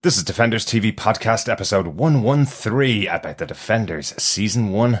This is Defenders TV Podcast Episode 113 about The Defenders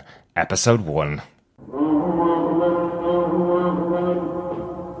Season 1, Episode 1. You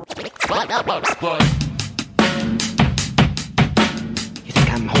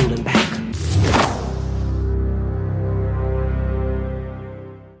think I'm holding back?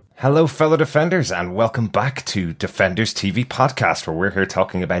 Hello, fellow Defenders, and welcome back to Defenders TV Podcast, where we're here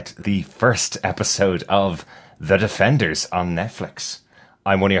talking about the first episode of The Defenders on Netflix.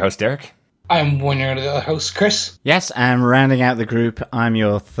 I'm one of your hosts, Derek. I'm one of your other hosts, Chris. Yes, and rounding out the group, I'm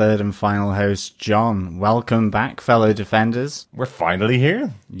your third and final host, John. Welcome back, fellow Defenders. We're finally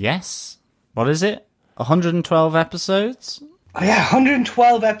here. Yes. What is it? 112 episodes? Oh, yeah,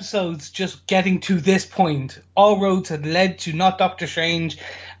 112 episodes just getting to this point. All roads had led to not Doctor Strange,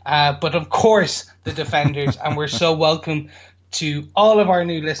 but of course, The Defenders. And we're so welcome to all of our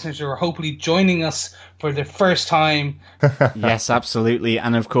new listeners who are hopefully joining us for the first time. Yes, absolutely.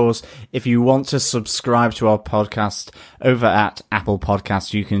 And of course, if you want to subscribe to our podcast over at Apple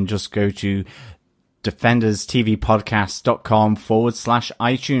Podcasts, you can just go to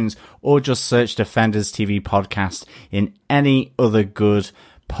defenderstvpodcast.com/iTunes or just search Defenders TV Podcast in any other good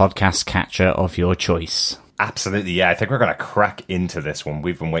podcast catcher of your choice. Absolutely, yeah. I think we're going to crack into this one.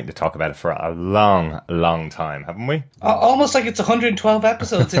 We've been waiting to talk about it for a long time, haven't we? Almost like it's 112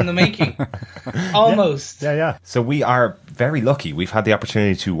 episodes in the making. Almost. Yeah. So we are very lucky. We've had the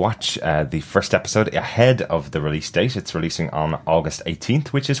opportunity to watch the first episode ahead of the release date. It's releasing on August 18th,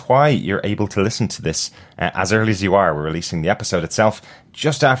 which is why you're able to listen to this as early as you are. We're releasing the episode itself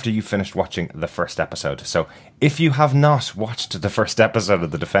just after you finished watching the first episode. So if you have not watched the first episode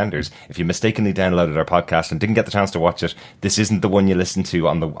of The Defenders, if you mistakenly downloaded our podcast and didn't get the chance to watch it, this isn't the one you listen to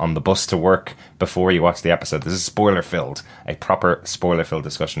on the bus to work before you watch the episode. This is spoiler-filled, a proper spoiler-filled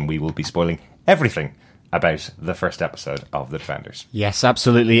discussion. We will be spoiling everything about the first episode of The Defenders. Yes,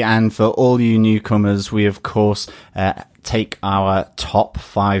 absolutely. And for all you newcomers, we of course take our top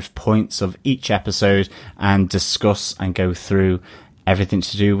 5 points of each episode and discuss and go through everything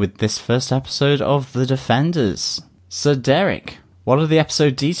to do with this first episode of The Defenders. So, Derek, what are the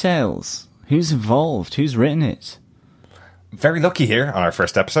episode details? Who's involved? Who's written it? Very lucky here on our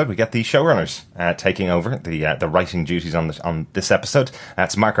first episode. We get the showrunners taking over the writing duties on this episode.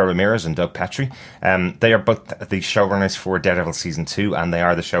 It's Marco Ramirez and Doug Petrie. They are both the showrunners for Daredevil Season 2, and they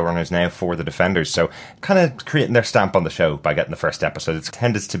are the showrunners now for The Defenders. So kind of creating their stamp on the show by getting the first episode. It's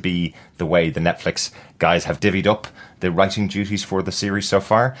tended to be the way the Netflix guys have divvied up the writing duties for the series so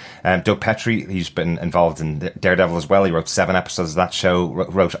far. Doug Petrie, he's been involved in Daredevil as well. He wrote 7 episodes of that show,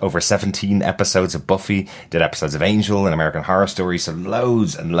 wrote over 17 episodes of Buffy, did episodes of Angel and American Horror Story. So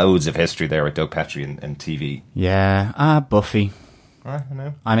loads and loads of history there with Doug Petrie in TV. Yeah, Buffy. I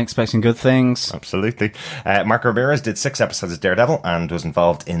know. I'm expecting good things. Absolutely. Marco Ramirez did 6 episodes of Daredevil and was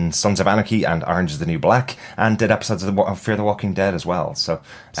involved in Sons of Anarchy and Orange is the New Black, and did episodes of Fear the Walking Dead as well. So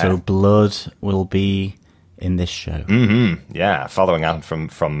blood will be in this show. Mm-hmm. Yeah, following on from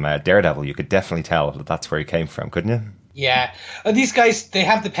Daredevil, you could definitely tell that that's where he came from, couldn't you? Yeah, these guys, they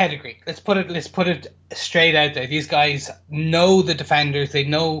have the pedigree. Let's put it straight out there. These guys know the Defenders. They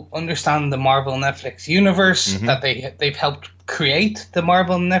understand the Marvel Netflix universe, mm-hmm. that they've helped create the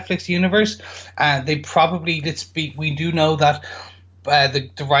Marvel Netflix universe. And they probably, we do know that the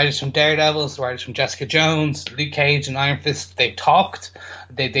writers from Daredevil, the writers from Jessica Jones, Luke Cage, and Iron Fist, they've talked.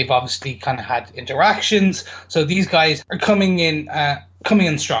 They've obviously kind of had interactions. So these guys are coming in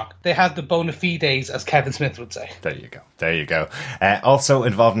strong. They have the bona fides, as Kevin Smith would say. There you go. Also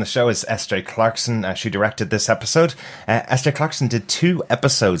involved in the show is S.J. Clarkson. She directed this episode. S.J. Clarkson did 2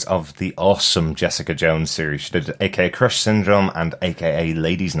 episodes of the awesome Jessica Jones series. She did a.k.a. Crush Syndrome and a.k.a.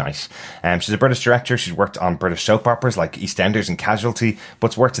 Ladies' Night. She's a British director. She's worked on British soap operas like EastEnders and Casualty,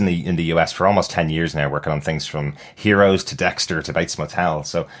 but's worked in the US for almost 10 years now, working on things from Heroes to Dexter to Bates Motel.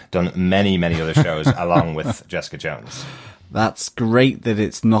 So done many other shows along with Jessica Jones. That's great that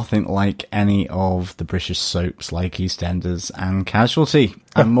it's nothing like any of the British soaps like EastEnders and Casualty,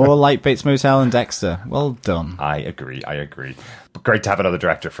 and more like Bates Motel and Dexter. Well done. I agree. But great to have another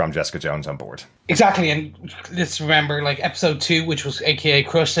director from Jessica Jones on board. Exactly, and let's remember, like, episode 2, which was aka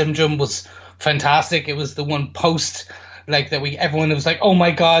Crush Syndrome, was fantastic. It was the one post, like, that everyone was like, oh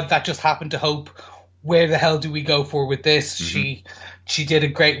my god, that just happened to Hope. Where the hell do we go for with this? Mm-hmm. She did a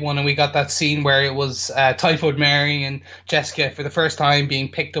great one, and we got that scene where it was Typhoid Mary and Jessica for the first time being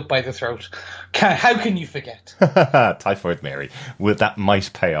picked up by the throat. How can you forget? Typhoid Mary. That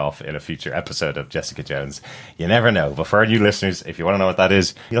might pay off in a future episode of Jessica Jones. You never know. But for our new listeners, if you want to know what that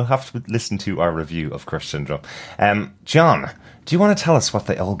is, you'll have to listen to our review of Crush Syndrome. John, do you want to tell us what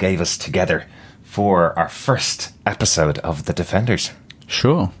they all gave us together for our first episode of The Defenders?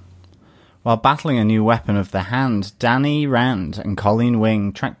 Sure. While battling a new weapon of the Hand, Danny Rand and Colleen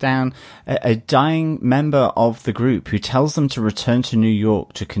Wing track down a dying member of the group who tells them to return to New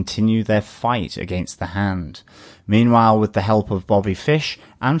York to continue their fight against the Hand. Meanwhile, with the help of Bobby Fish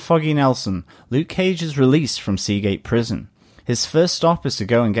and Foggy Nelson, Luke Cage is released from Seagate Prison. His first stop is to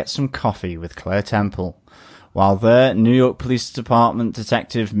go and get some coffee with Claire Temple. While there, New York Police Department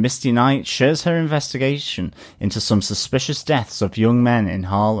Detective Misty Knight shares her investigation into some suspicious deaths of young men in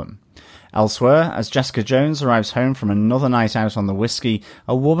Harlem. Elsewhere, as Jessica Jones arrives home from another night out on the whiskey,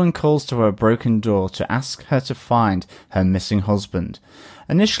 a woman calls to her broken door to ask her to find her missing husband.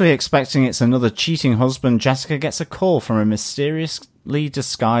 Initially expecting it's another cheating husband, Jessica gets a call from a mysteriously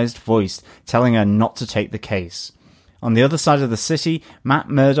disguised voice telling her not to take the case. On the other side of the city, Matt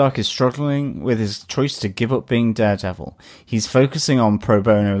Murdock is struggling with his choice to give up being Daredevil. He's focusing on pro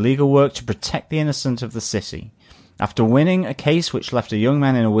bono legal work to protect the innocent of the city. After winning a case which left a young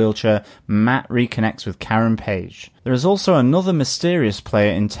man in a wheelchair, Matt reconnects with Karen Page. There is also another mysterious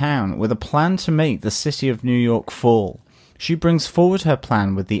player in town with a plan to make the city of New York fall. She brings forward her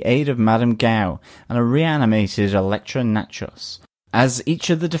plan with the aid of Madame Gao and a reanimated Elektra Natchios. As each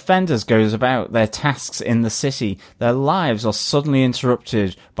of the defenders goes about their tasks in the city, their lives are suddenly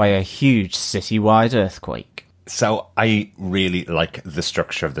interrupted by a huge city-wide earthquake. So I really like the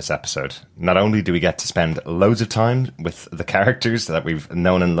structure of this episode. Not only do we get to spend loads of time with the characters that we've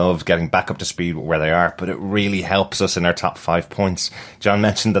known and loved, getting back up to speed where they are, but it really helps us in our top 5 points. John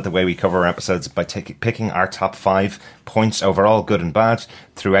mentioned that the way we cover our episodes by picking our top 5 points overall, good and bad,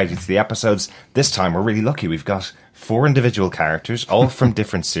 throughout the episodes. This time we're really lucky. We've got 4 individual characters, all from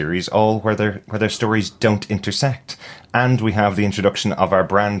different series, all where their stories don't intersect. And we have the introduction of our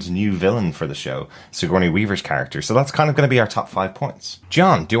brand new villain for the show, Sigourney Weaver's character. So that's kind of going to be our top 5 points.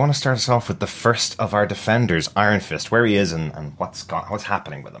 John, do you want to start us off with the first of our defenders, Iron Fist, where he is and what's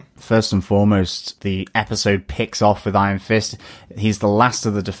happening with him? First and foremost, the episode picks off with Iron Fist. He's the last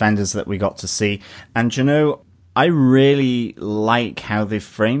of the defenders that we got to see. And you know, I really like how they've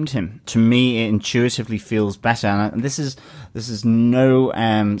framed him. To me, it intuitively feels better. And this is no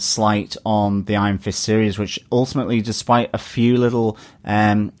slight on the Iron Fist series, which ultimately, despite a few little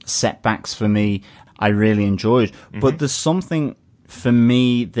setbacks for me, I really enjoyed. Mm-hmm. But there's something for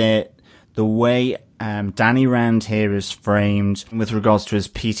me that the way Danny Rand here is framed with regards to his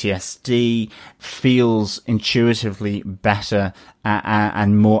PTSD feels intuitively better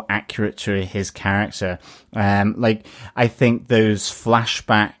and more accurate to his character. I think those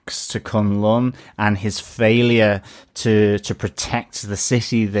flashbacks to Kunlun and his failure to protect the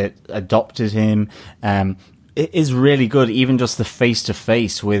city that adopted him, it is really good. Even just the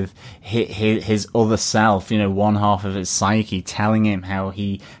face-to-face with his other self, one half of his psyche, telling him how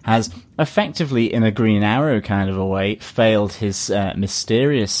he has effectively, in a Green Arrow kind of a way, failed his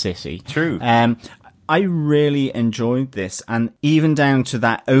mysterious city. True. I really enjoyed this, and even down to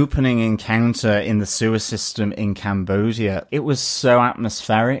that opening encounter in the sewer system in Cambodia, it was so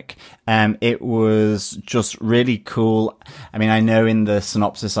atmospheric. It was just really cool. I mean, I know in the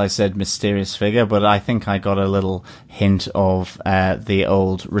synopsis I said mysterious figure, but I think I got a little hint of the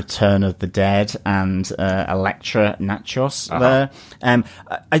old Return of the Dead and Elektra Natchios there.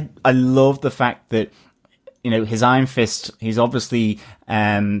 I love the fact that his Iron Fist, he's obviously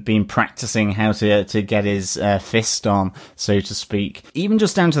been practicing how to get his fist on, so to speak. Even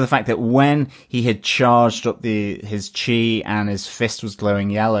just down to the fact that when he had charged up his chi and his fist was glowing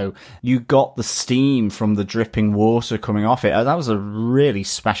yellow, you got the steam from the dripping water coming off it. That was a really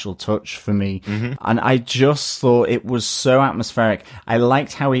special touch for me. Mm-hmm. And I just thought it was so atmospheric. I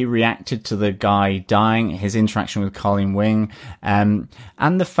liked how he reacted to the guy dying, his interaction with Colleen Wing, and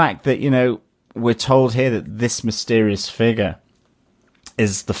the fact that, we're told here that this mysterious figure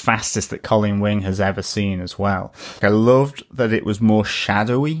is the fastest that Colleen Wing has ever seen as well. I loved that it was more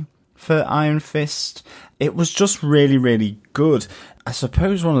shadowy for Iron Fist. It was just really, really good. I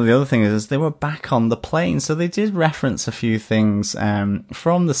suppose one of the other things is they were back on the plane, so they did reference a few things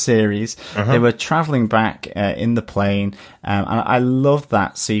from the series. Uh-huh. They were travelling back in the plane, and I loved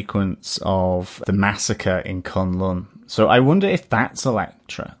that sequence of the massacre in Kunlun. So I wonder if that's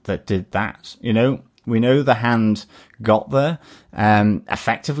Elektra that did that. We know the Hand got there.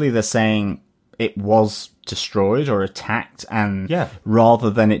 Effectively, they're saying it was destroyed or attacked, and rather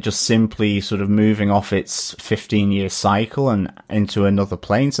than it just simply sort of moving off its 15-year cycle and into another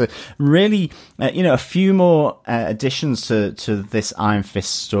plane. So really, a few more additions to this Iron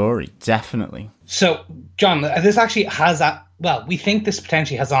Fist story, definitely. So, John, this actually has that. Well, we think this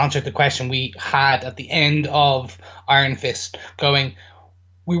potentially has answered the question we had at the end of Iron Fist, going,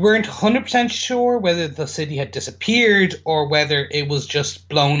 we weren't 100% sure whether the city had disappeared or whether it was just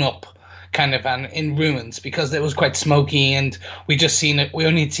blown up, kind of, and in ruins, because it was quite smoky, and we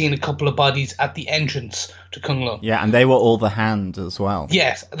only had seen a couple of bodies at the entrance to Kunlun. Yeah, and they were all the Hand as well.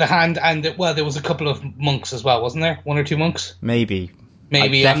 Yes, the Hand, and there was a couple of monks as well, wasn't there? 1 or 2 monks? Maybe. We'll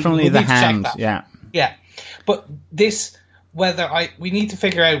Definitely the need to check Hand, that. yeah. Yeah, but we need to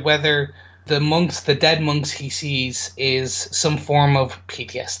figure out whether the dead monks he sees is some form of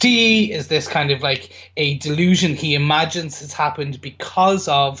PTSD. Is this kind of like a delusion he imagines has happened because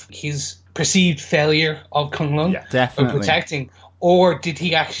of his perceived failure of Kunlun definitely. of protecting? Or did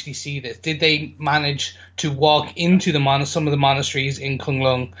he actually see this? Did they manage to walk into some of the monasteries in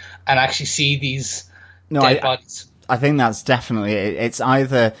Kunlun and actually see these dead bodies? I think that's definitely it. It's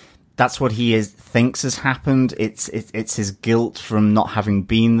either that's what he thinks has happened. It's his guilt from not having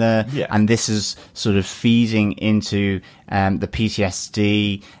been there, and this is sort of feeding into the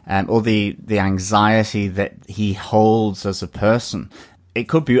PTSD or the anxiety that he holds as a person. It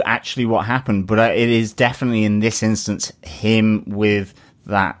could be actually what happened, but it is definitely in this instance him with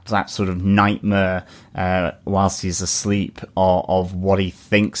that sort of nightmare whilst he's asleep of what he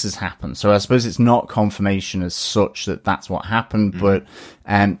thinks has happened. So I suppose it's not confirmation as such that that's what happened, but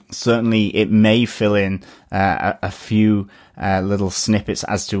certainly it may fill in a few little snippets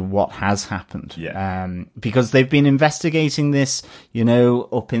as to what has happened. Because they've been investigating this,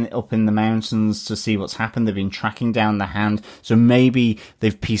 up in the mountains to see what's happened. They've been tracking down the Hand. So maybe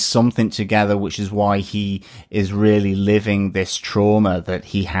they've pieced something together, which is why he is really living this trauma that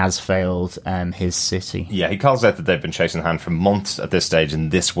he has failed his city. Yeah, he calls out that they've been chasing the Hand for months at this stage,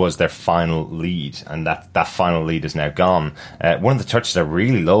 and this was their final lead, and that final lead is now gone. One of the touches I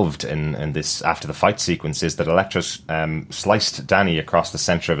really loved in this after the fight sequence is that Elektra's sliced Danny across the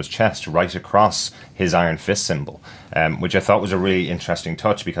centre of his chest, right across his Iron Fist symbol, which I thought was a really interesting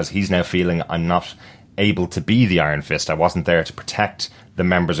touch, because he's now feeling, I'm not able to be the Iron Fist. I wasn't there to protect the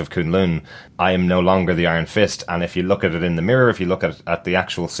members of Kunlun. I am no longer the Iron Fist. And if you look at it in the mirror, if you look at the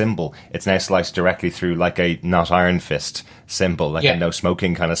actual symbol, it's now sliced directly through like a not Iron Fist symbol, like a no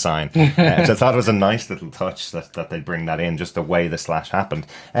smoking kind of sign. So I thought it was a nice little touch that they bring that in, just the way the slash happened.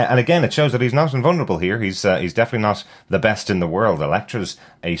 And again, it shows that he's not invulnerable here. He's definitely not the best in the world. Elektra's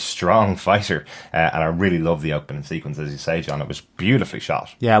a strong fighter. And I really love the opening sequence, as you say, John. It was beautifully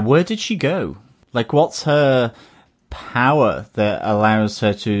shot. Yeah, where did she go? Like, what's her power that allows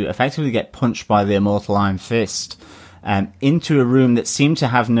her to effectively get punched by the Immortal Iron Fist into a room that seemed to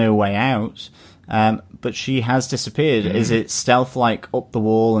have no way out, but she has disappeared? Is it stealth-like up the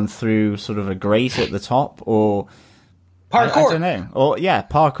wall and through sort of a grate at the top, or... Parkour! I don't know. Or,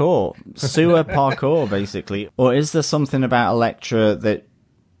 parkour. Sewer parkour, basically. Or is there something about Elektra that,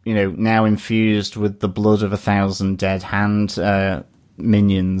 now infused with the blood of 1,000 dead Hand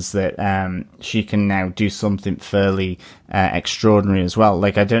minions, that she can now do something fairly extraordinary as well?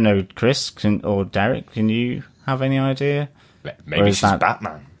 Like, I don't know, Chris or Derek, can you have any idea? Maybe she's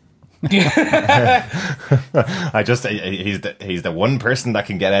Batman. He's the one person that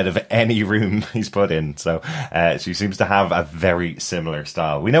can get out of any room he's put in. So she seems to have a very similar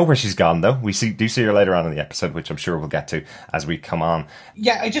style. We know where she's gone, though. We do see her later on in the episode, which I'm sure we'll get to as we come on.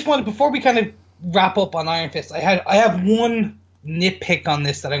 Yeah, I just wanted, before we kind of wrap up on Iron Fist, I have one nitpick on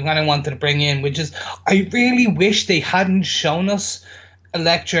this that I kind of wanted to bring in, which is I really wish they hadn't shown us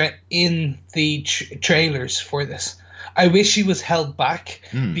Elektra in the trailers for this. I wish she was held back,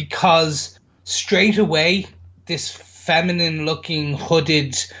 because straight away this feminine looking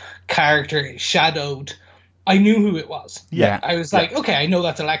hooded character shadowed, I knew who it was. Yeah, I was like, okay, I know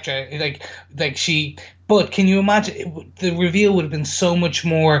that's Elektra. Like she. But can you imagine, the reveal would have been so much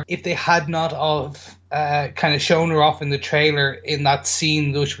more if they had not of kind of shown her off in the trailer in that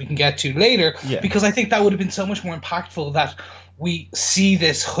scene, which we can get to later. Yeah. Because I think that would have been so much more impactful, that we see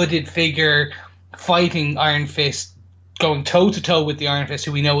this hooded figure fighting Iron Fist, going toe-to-toe with the Iron Fist,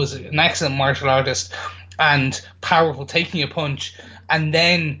 who we know is an excellent martial artist and powerful, taking a punch, and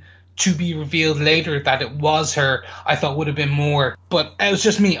then to be revealed later that it was her, I thought would have been more. But it was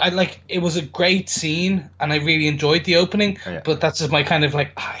just me. It was a great scene, and I really enjoyed the opening. But that's just my kind of I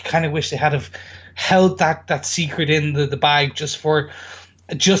kind of wish they had have held that secret in the bag just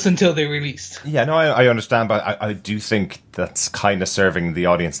until they released. Yeah, no, I understand, but I do think that's kind of serving the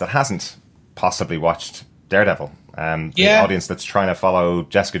audience that hasn't possibly watched Daredevil. The audience that's trying to follow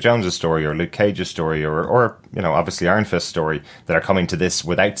Jessica Jones's story or Luke Cage's story or obviously Iron Fist's story, that are coming to this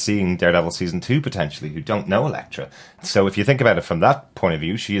without seeing Daredevil season 2 potentially, who don't know Elektra. So if you think about it from that point of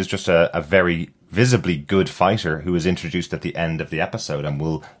view, she is just a very visibly good fighter who was introduced at the end of the episode, and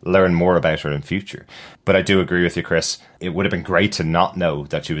we'll learn more about her in future. But I do agree with you, Chris. It would have been great to not know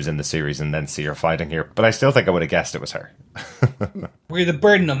that she was in the series and then see her fighting here. But I still think I would have guessed it was her. We're the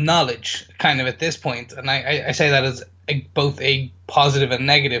burden of knowledge kind of at this point, and I say that as both a positive and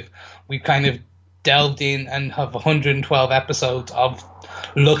negative. We've kind of delved in and have 112 episodes of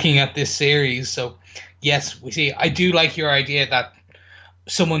looking at this series. So yes, we see. I do like your idea that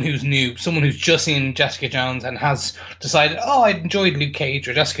someone who's new, someone who's just seen Jessica Jones and has decided, oh, I enjoyed Luke Cage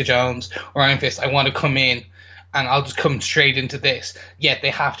or Jessica Jones or Iron Fist, I want to come in and I'll just come straight into this. Yet they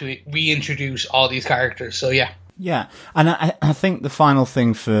have to reintroduce all these characters. So yeah. Yeah, and I think the final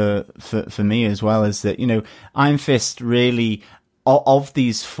thing for me as well is that, you know, Iron Fist really, of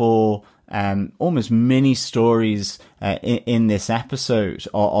these four almost mini stories in this episode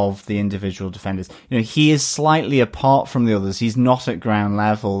of the individual defenders, you know, he is slightly apart from the others. He's not at ground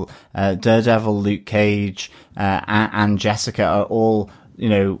level. Daredevil, Luke Cage, and Jessica are all, you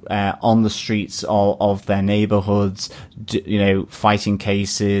know, on the streets of their neighborhoods, you know, fighting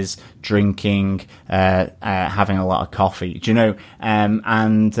cases, drinking, having a lot of coffee, do you know,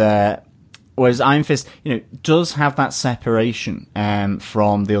 whereas Iron Fist, you know, does have that separation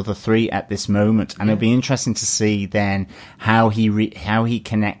from the other three at this moment, and it'll be interesting to see then how he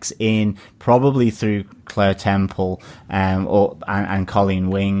connects in, probably through Claire Temple and Colleen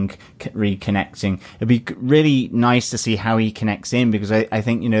Wing reconnecting. It'd be really nice to see how he connects in, because I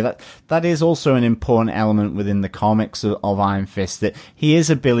think, you know, that is also an important element within the comics of Iron Fist, that he is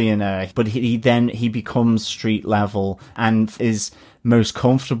a billionaire, but he becomes street level and is most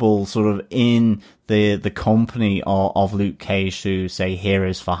comfortable sort of in the company of Luke Cage through, say,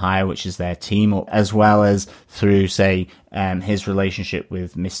 Heroes for Hire, which is their team up, as well as through, say, his relationship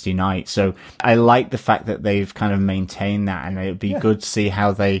with Misty Knight. So I like the fact that they've kind of maintained that, and it'd be good to see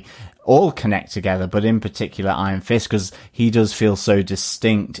how they all connect together, but in particular Iron Fist, because he does feel so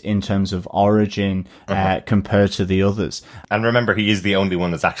distinct in terms of origin compared to the others. And remember, he is the only one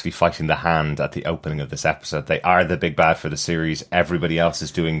that's actually fighting the Hand at the opening of this episode. They are the big bad for the series. Everybody else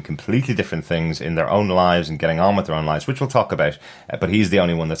is doing completely different things in their own lives and getting on with their own lives, which we'll talk about. But he's the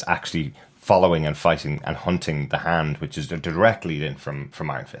only one that's actually following and fighting and hunting the Hand, which is directly in from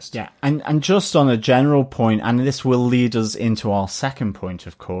Iron Fist. Yeah, and just on a general point, and this will lead us into our second point,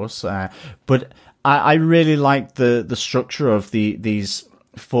 of course, but I really like the structure of these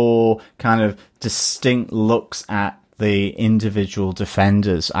four kind of distinct looks at the individual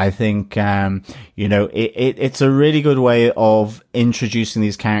defenders. I think, you know, it's a really good way of introducing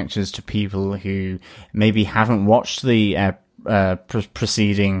these characters to people who maybe haven't watched the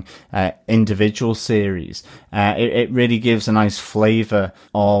preceding individual series. It really gives a nice flavour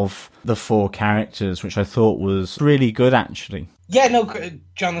of the four characters, which I thought was really good, actually. Yeah, no,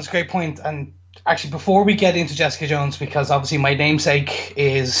 John, that's a great point. And actually, before we get into Jessica Jones, because obviously my namesake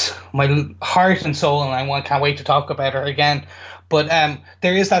is my heart and soul, and I can't wait to talk about her again. But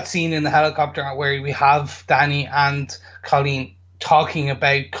there is that scene in the helicopter where we have Danny and Colleen talking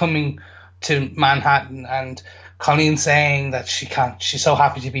about coming to Manhattan, and Colleen saying that she's so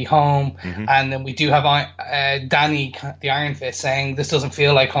happy to be home. Mm-hmm. And then we do have Danny, the Iron Fist, saying this doesn't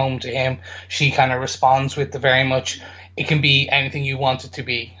feel like home to him. She kind of responds with the very much, it can be anything you want it to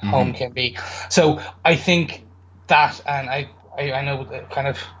be. Mm-hmm. Home can be. So I think that, and I know that kind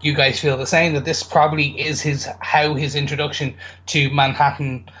of you guys feel the same, that this probably is his introduction to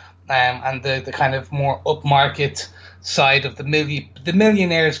Manhattan, and the kind of more upmarket side of the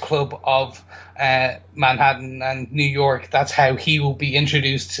millionaires club of Manhattan and New York. That's how he will be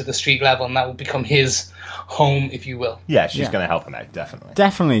introduced to the street level, and that will become his home, if you will. Yeah, she's going to help him out, definitely.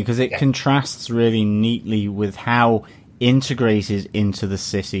 Definitely, because it contrasts really neatly with how integrated into the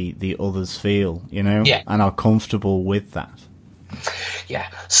city the others feel, you know, and are comfortable with that. Yeah.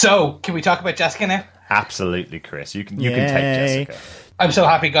 So, can we talk about Jessica now? Absolutely, Chris. You can take Jessica. I'm so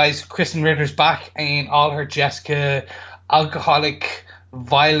happy, guys. Kristen Ritter's back in all her Jessica alcoholic,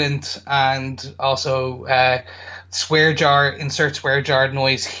 violent, and also insert swear jar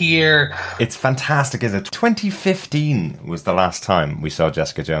noise here. It's fantastic, isn't it? 2015 was the last time we saw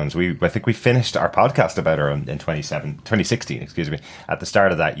Jessica Jones. I think we finished our podcast about her in 2016, at the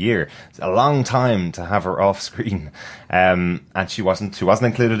start of that year. It's a long time to have her off screen. And she wasn't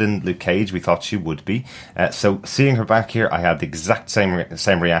included in Luke Cage. We thought she would be. So seeing her back here, I had the exact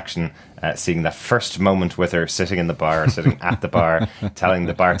same reaction. Seeing that first moment with her sitting at the bar, telling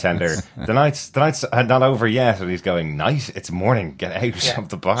the bartender, the night's not over yet, and he's going, night, it's morning, get out of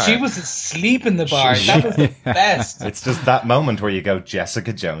the bar. She was asleep in the bar. That was the best. It's just that moment where you go,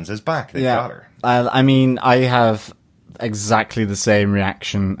 Jessica Jones is back. They got her. I mean, I have exactly the same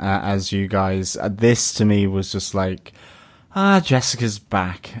reaction as you guys. This to me was just like, Jessica's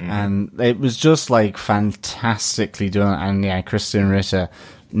back. And it was just like fantastically done. And yeah, Kristen Ritter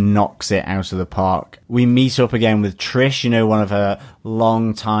knocks it out of the park. We meet up again with Trish, one of her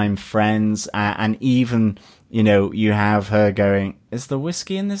longtime friends, and even, you have her going, is there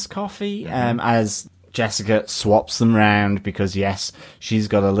whiskey in this coffee? As Jessica swaps them round because, yes, she's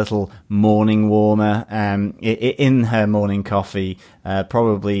got a little morning warmer in her morning coffee,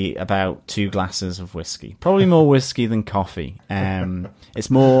 probably about 2 glasses of whiskey. Probably more whiskey than coffee. It's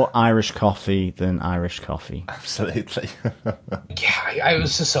more Irish coffee than Irish coffee. Absolutely. Yeah, I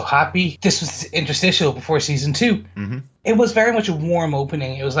was just so happy. This was interstitial before season 2. It was very much a warm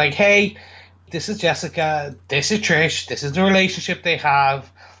opening. It was like, hey, this is Jessica, this is Trish, this is the relationship they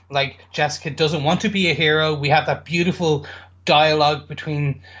have. Like, Jessica doesn't want to be a hero. We have that beautiful dialogue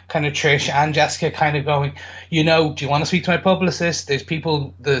between kind of Trish and Jessica kind of going, do you want to speak to my publicist? There's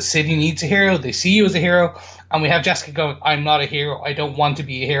people, the city needs a hero. They see you as a hero. And we have Jessica going, I'm not a hero. I don't want to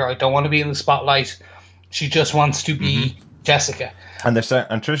be a hero. I don't want to be in the spotlight. She just wants to be Jessica. And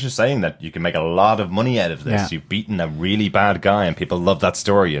Trish is saying that you can make a lot of money out of this. Yeah. You've beaten a really bad guy and people love that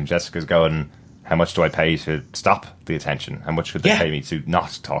story. And Jessica's going, how much do I pay to stop the attention? How much could they pay me to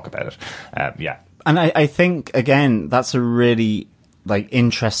not talk about it? And I think, again, that's a really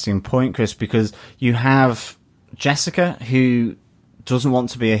interesting point, Chris, because you have Jessica, who doesn't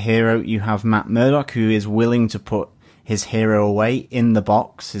want to be a hero. You have Matt Murdock, who is willing to put his hero away in the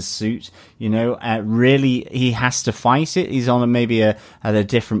box, his suit. Really, he has to fight it. He's on at a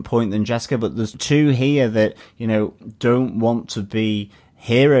different point than Jessica, but there's 2 here that, don't want to be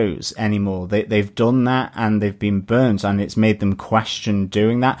heroes anymore. They've done that and they've been burnt, and it's made them question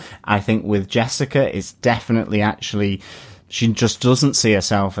doing that. I think with Jessica, it's definitely actually, she just doesn't see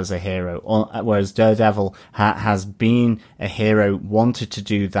herself as a hero, whereas Daredevil has been a hero, wanted to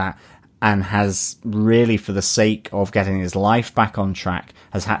do that, and has really, for the sake of getting his life back on track,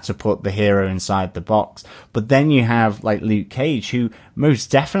 has had to put the hero inside the box. But then you have Luke Cage, who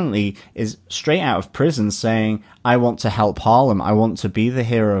most definitely is straight out of prison saying, I want to help Harlem. I want to be the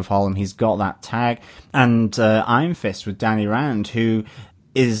hero of Harlem. He's got that tag. And Iron Fist with Danny Rand, who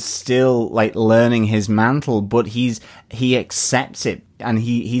is still learning his mantle, but he accepts it, and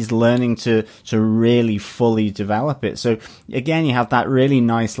he's learning to really fully develop it. So again, you have that really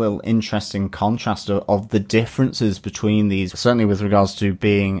nice little interesting contrast of the differences between these, certainly with regards to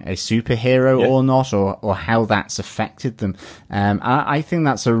being a superhero or not, or how that's affected them. I think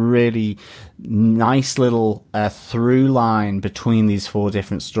that's a really nice little through line between these 4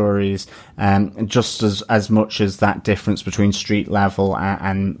 different stories, just as much as that difference between Street Level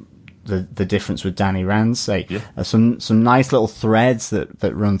and the difference with Danny Rand's sake. Some nice little threads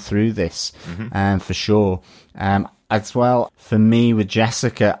that run through this, for sure. As well, for me with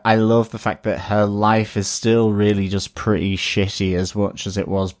Jessica, I love the fact that her life is still really just pretty shitty as much as it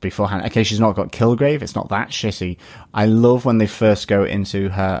was beforehand. Okay, she's not got Kilgrave, it's not that shitty. I love when they first go into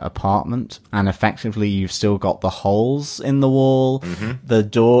her apartment and effectively you've still got the holes in the wall. The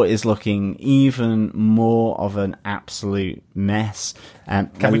door is looking even more of an absolute mess.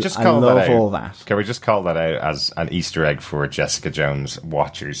 Can we just call that out? Can we just call that out as an Easter egg for Jessica Jones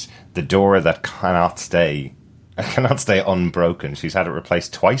watchers? The door that cannot stay unbroken. She's had it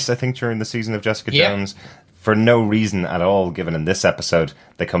replaced twice, I think, during the season of Jessica Jones, for no reason at all, given in this episode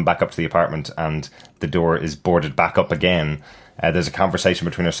they come back up to the apartment and the door is boarded back up again. There's a conversation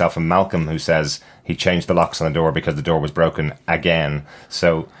between herself and Malcolm, who says he changed the locks on the door because the door was broken again.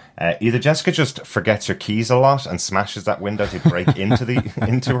 So either Jessica just forgets her keys a lot and smashes that window to break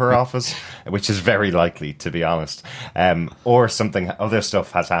into her office, which is very likely, to be honest, or other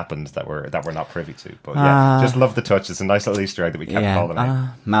stuff has happened that we're not privy to. But just love the touch. It's a nice little Easter egg that we kept calling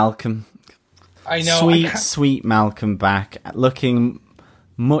out. Malcolm, I know, sweet Malcolm back, looking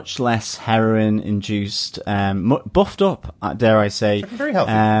much less heroin-induced, buffed up, dare I say. Very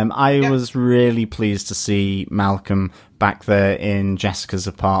healthy. I was really pleased to see Malcolm back there in Jessica's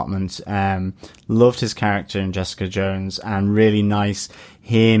apartment. Loved his character in Jessica Jones, and really nice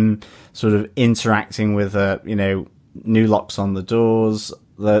him sort of interacting with her, new locks on the doors.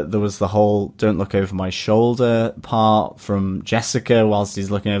 There was the whole "don't look over my shoulder" part from Jessica whilst he's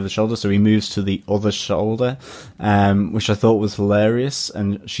looking over the shoulder, so he moves to the other shoulder, which I thought was hilarious,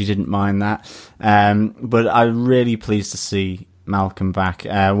 and she didn't mind that. But I'm really pleased to see Malcolm back.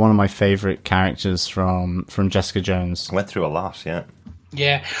 One of my favourite characters from Jessica Jones. Went through a lot, yeah.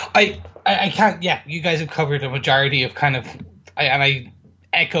 Yeah, I can't. Yeah, you guys have covered a majority of and I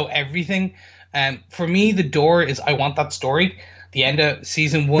echo everything. For me, the door is I want that story. the end of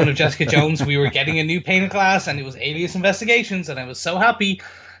season 1 of Jessica Jones, we were getting a new pane of glass, and it was Alias Investigations, and I was so happy.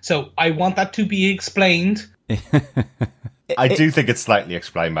 So I want that to be explained. I do think it's slightly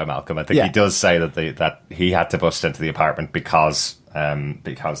explained by Malcolm. I think he does say that he had to bust into the apartment because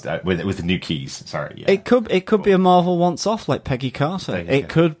with the new keys. Sorry, yeah. It could be a Marvel once off like Peggy Carter. It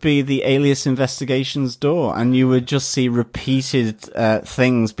could be the Alias Investigations door, and you would just see repeated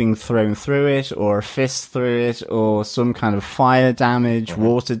things being thrown through it, or a fist through it, or some kind of fire damage,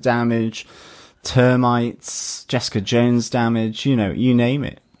 water damage, termites, Jessica Jones damage. You name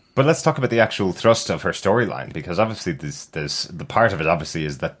it. But let's talk about the actual thrust of her storyline, because obviously there's the part of it obviously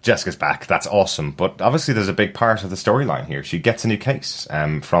is that Jessica's back. That's awesome. But obviously there's a big part of the storyline here. She gets a new case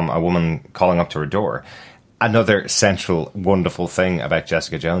from a woman calling up to her door. Another central wonderful thing about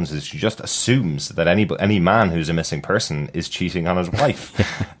Jessica Jones is she just assumes that any man who's a missing person is cheating on his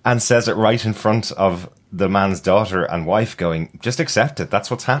wife and says it right in front of the man's daughter and wife, going, just accept it. That's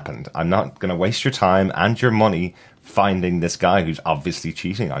what's happened. I'm not going to waste your time and your money finding this guy who's obviously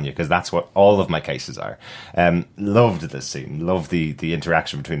cheating on you, because that's what all of my cases are. Loved this scene, loved the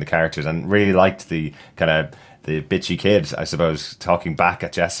interaction between the characters, and really liked the kind of the bitchy kid, I suppose, talking back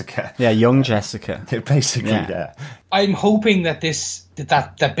at Jessica. Yeah, young Jessica. Basically, yeah. I'm hoping that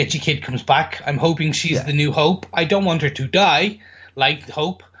that bitchy kid comes back. I'm hoping she's the new Hope. I don't want her to die like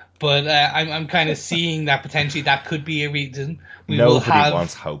Hope, but I'm kind of seeing that potentially that could be a reason. Nobody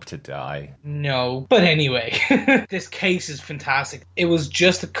wants Hope to die. No. But anyway, this case is fantastic. It was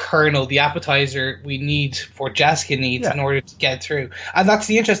just a kernel, the appetizer we need, for Jessica needs in order to get through. And that's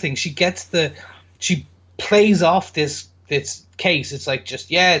the interesting. She plays off this case. It's like, just,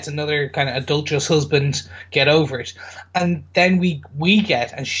 it's another kind of adulterous husband, get over it. And then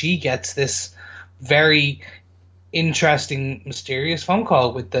she gets this very interesting, mysterious phone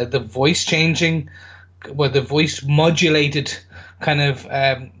call with the voice changing, with the voice modulated kind of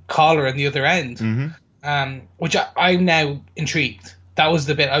caller on the other end, which I'm now intrigued. That was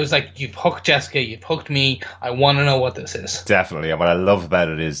the bit I was like, you've hooked Jessica, you've hooked me, I want to know what this is. Definitely. And what I love about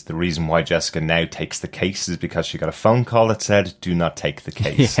it is the reason why Jessica now takes the case is because she got a phone call that said, do not take the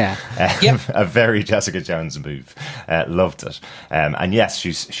case. A very Jessica Jones move. Loved it. And yes,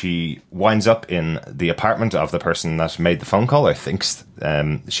 she winds up in the apartment of the person that made the phone call, or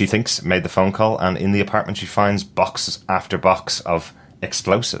she thinks made the phone call, and in the apartment she finds box after box of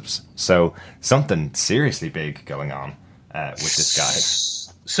explosives. So something seriously big going on with this guy.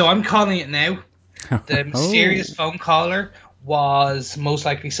 So I'm calling it now. The mysterious phone caller was most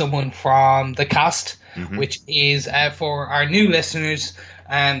likely someone from the cast, which is, for our new listeners,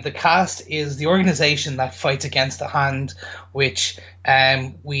 the cast is the organization that fights against the Hand, which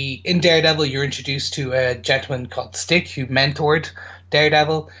in Daredevil you're introduced to a gentleman called Stick who mentored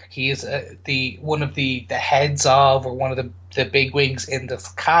Daredevil. He is one of the heads of, or one of the big wigs in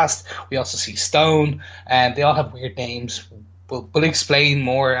the cast. We also see Stone, and they all have weird names. We'll explain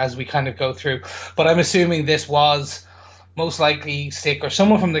more as we kind of go through. But I'm assuming this was most likely Stick or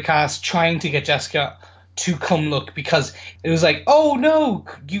someone from the cast trying to get Jessica to come look, because it was like, oh no,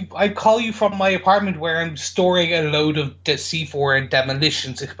 I call you from my apartment where I'm storing a load of C4 and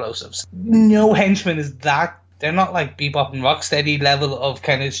demolitions explosives. No henchman is that. They're not like Bebop and Rocksteady level of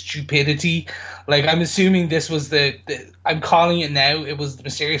kind of stupidity. Like, I'm assuming this was I'm calling it now, it was the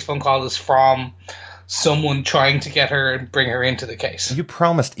mysterious phone call is from someone trying to get her and bring her into the case. You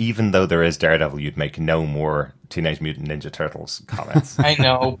promised, even though there is Daredevil, you'd make no more Teenage Mutant Ninja Turtles comments. I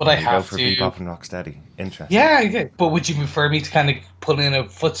know, but I have to. to. Go for Bebop and Rocksteady. Interesting. Yeah, I did. But would you prefer me to kind of pull in a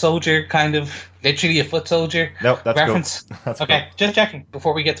foot soldier, kind of, literally a foot soldier that's reference? Cool. That's okay, cool. Just checking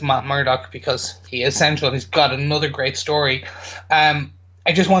before we get to Matt Murdock, because he is central and he's got another great story.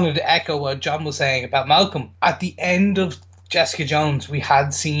 I just wanted to echo what John was saying about Malcolm. At the end of Jessica Jones, we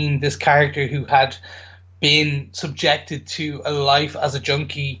had seen this character who had been subjected to a life as a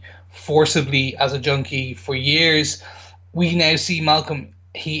junkie, forcibly as a junkie for years. We now see Malcolm.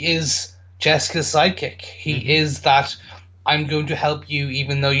 He is Jessica's sidekick. He is that, I'm going to help you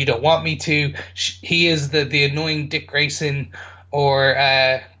even though you don't want me to. He is the annoying Dick Grayson, or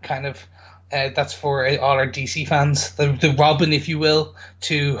that's for all our DC fans, the Robin, if you will,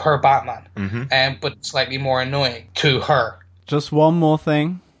 to her Batman, but slightly more annoying to her. Just one more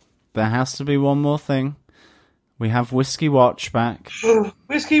thing. There has to be one more thing. We have Whiskey Watch back.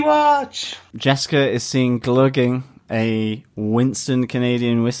 Whiskey Watch! Jessica is seen glugging a Winston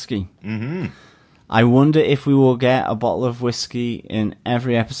Canadian whiskey. I wonder if we will get a bottle of whiskey in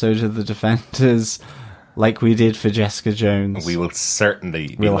every episode of The Defenders, like we did for Jessica Jones. We will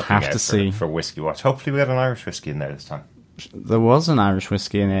certainly see for Whiskey Watch. Hopefully we get an Irish whiskey in there this time. There was an Irish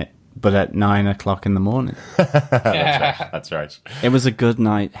whiskey in it but at 9 o'clock in the morning. That's right. It was a good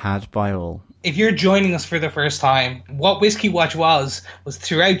night had by all. If you're joining us for the first time, what Whiskey Watch was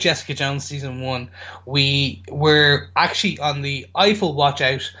throughout Jessica Jones season 1, we were actually on the Eiffel watch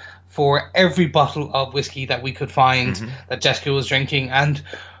out for every bottle of whiskey that we could find that Jessica was drinking, and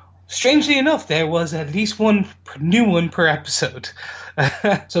strangely enough, there was at least one new one per episode.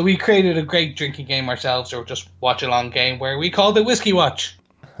 So we created a great drinking game ourselves, or just watch-along game, where we called it Whiskey Watch.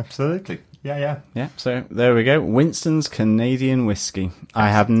 Absolutely. Yeah. So there we go. Winston's Canadian whiskey. I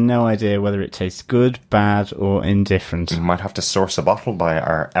have no idea whether it tastes good, bad, or indifferent. We might have to source a bottle by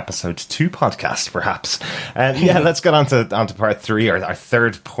our episode 2 podcast, perhaps. Let's get on to part 3, or our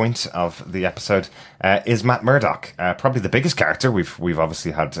third point of the episode. Is Matt Murdock, probably the biggest character. We've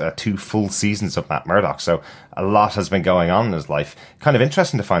obviously had 2 full seasons of Matt Murdock, so a lot has been going on in his life. Kind of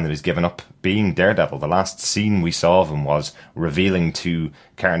interesting to find that he's given up being Daredevil. The last scene we saw of him was revealing to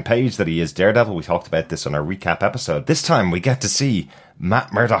Karen Page that he is Daredevil. We talked about this on our recap episode. This time we get to see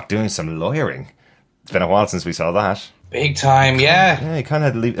Matt Murdock doing some lawyering. It's been a while since we saw that. Big time, yeah. Yeah, he kind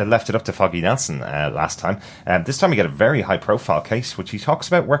of left it up to Foggy Nelson last time. This time we get a very high-profile case, which he talks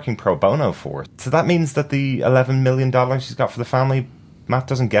about working pro bono for. So that means that the $11 million he's got for the family, Matt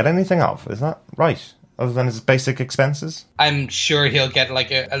doesn't get anything of. Is that right? Other than his basic expenses? I'm sure he'll get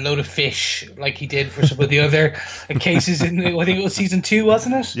like a load of fish like he did for some of the other cases in, I think it was season 2,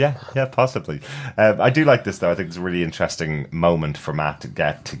 wasn't it? Yeah, possibly. I do like this, though. I think it's a really interesting moment for Matt to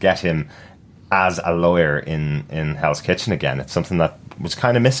get him as a lawyer in Hell's Kitchen again. It's something that was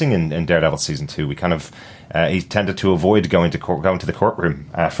kind of missing in Daredevil season 2. We kind of he tended to avoid going to the courtroom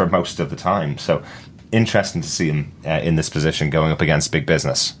for most of the time. So interesting to see him in this position going up against big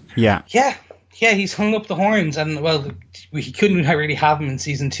business. Yeah, he's hung up the horns, and well, we couldn't really have him in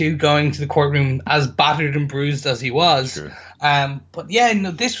season 2 going to the courtroom as battered and bruised as he was. Sure. But yeah, no,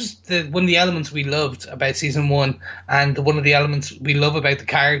 this was one of the elements we loved about season 1, and one of the elements we love about the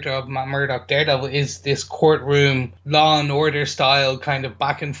character of Matt Murdock, Daredevil, is this courtroom law and order style kind of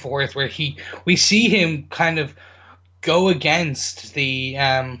back and forth, where we see him kind of go against the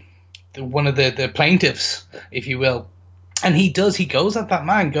one of the plaintiffs, if you will. And he goes at that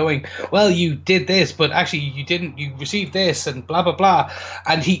man going, well, you did this, but actually you didn't, you received this, and blah, blah, blah.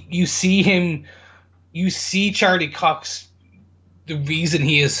 And you see Charlie Cox, the reason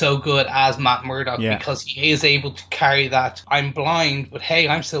he is so good as Matt Murdock, because he is able to carry that, I'm blind, but hey,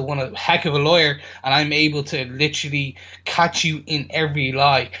 I'm still one heck of a lawyer, and I'm able to literally catch you in every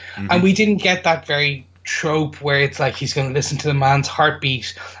lie. And we didn't get that very trope where it's like he's going to listen to the man's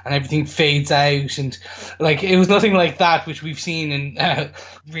heartbeat and everything fades out, and like it was nothing like that, which we've seen in a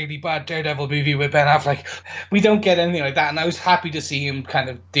really bad Daredevil movie with Ben Affleck. We don't get anything like that, and I was happy to see him kind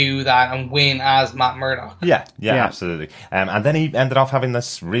of do that and win as Matt Murdock. Yeah, absolutely. And then he ended off having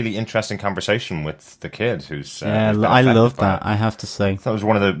this really interesting conversation with the kid, who's I love that. I have to say that was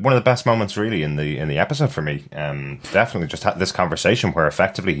one of the best moments really in the episode for me. Definitely just had this conversation where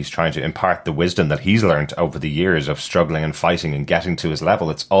effectively he's trying to impart the wisdom that he's learned over the years of struggling and fighting and getting to his level.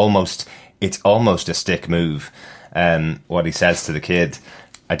 It's almost a stick move. What he says to the kid,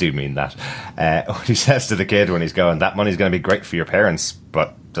 I do mean that. What he says to the kid when he's going, that money's going to be great for your parents,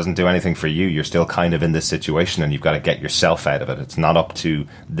 but doesn't do anything for you. You're still kind of in this situation, and you've got to get yourself out of it. It's not up to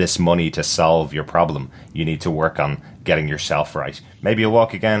this money to solve your problem. You need to work on getting yourself right. Maybe you'll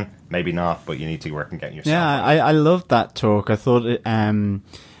walk again, maybe not, but you need to work on getting yourself right. I loved that talk. I thought it,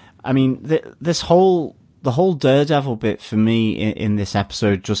 I mean, the whole Daredevil bit for me in this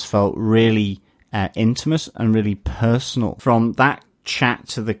episode just felt really intimate and really personal. From that chat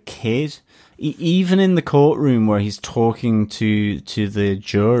to the kid, even in the courtroom where he's talking to the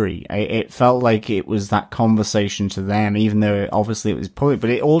jury, it felt like it was that conversation to them, even though obviously it was public,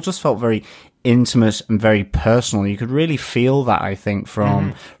 but it all just felt very intimate and very personal. You could really feel that, I think,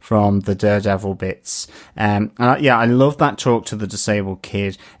 from the Daredevil bits. I love that talk to the disabled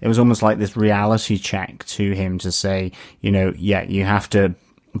kid. It was almost like this reality check to him to say, you have to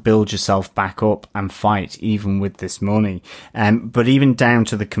build yourself back up and fight even with this money. But even down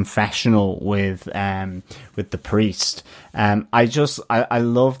to the confessional with the priest. I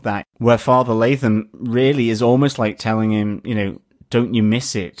love that, where Father Latham really is almost like telling him, don't you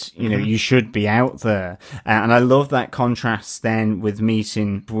miss it? You should be out there. And I love that contrast then with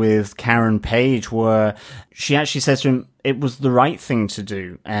meeting with Karen Page, where she actually says to him, it was the right thing to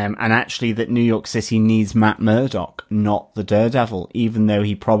do. And actually that New York City needs Matt Murdock, not the Daredevil, even though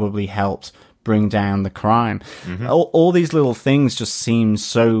he probably helped bring down the crime. All these little things just seem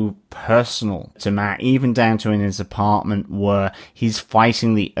so personal to Matt, even down to in his apartment where he's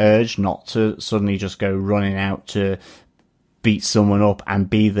fighting the urge not to suddenly just go running out to beat someone up and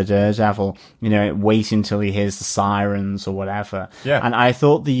be the Daredevil, wait until he hears the sirens or whatever. Yeah. And I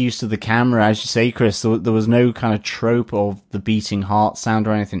thought the use of the camera, as you say, Chris, there was no kind of trope of the beating heart sound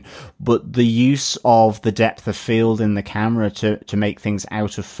or anything, but the use of the depth of field in the camera to make things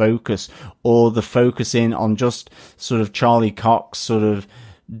out of focus, or the focus in on just sort of Charlie Cox sort of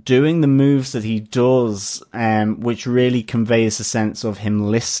doing the moves that he does, which really conveys a sense of him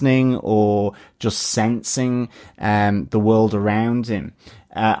listening or just sensing the world around him,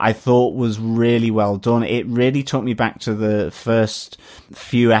 I thought was really well done. It really took me back to the first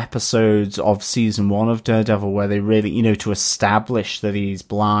few episodes of season 1 of Daredevil, where they really, to establish that he's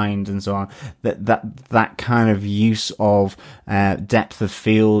blind and so on, that kind of use of depth of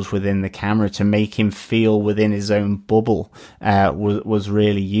field within the camera to make him feel within his own bubble was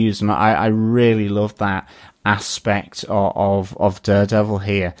really used, and I really loved that aspect of Daredevil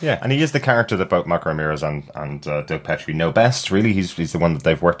here. Yeah, and he is the character that both Marco Ramirez and Doug Petrie know best, really. He's the one that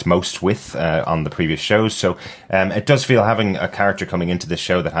they've worked most with on the previous shows, so it does feel, having a character coming into this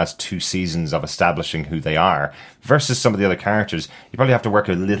show that has 2 seasons of establishing who they are versus some of the other characters, you probably have to work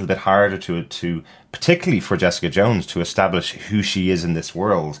a little bit harder to particularly for Jessica Jones, to establish who she is in this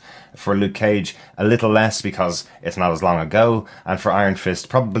world. For Luke Cage, a little less because it's not as long ago, and for Iron Fist,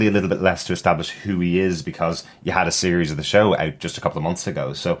 probably a little bit less to establish who he is because you had a series of the show out just a couple of months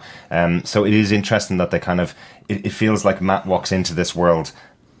ago. So it is interesting that they kind of, it feels like Matt walks into this world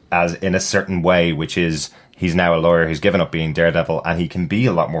as in a certain way, which is he's now a lawyer, he's given up being Daredevil, and he can be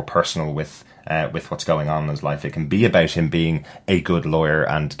a lot more personal with what's going on in his life. It can be about him being a good lawyer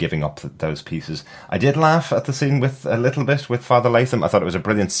and giving up those pieces. I did laugh at the scene with a little bit with Father Latham. I thought it was a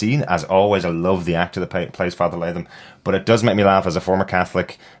brilliant scene. As always, I love the actor that plays Father Latham, but it does make me laugh as a former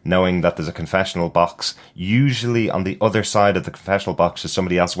Catholic, knowing that there's a confessional box. Usually on the other side of the confessional box is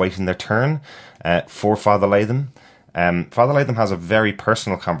somebody else waiting their turn for Father Latham. Father Latham has a very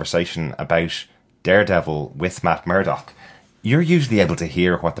personal conversation about Daredevil with Matt Murdock. You're usually able to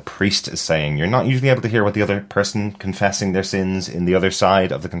hear what the priest is saying. You're not usually able to hear what the other person confessing their sins in the other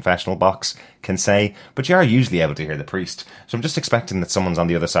side of the confessional box can say, but you are usually able to hear the priest. So I'm just expecting that someone's on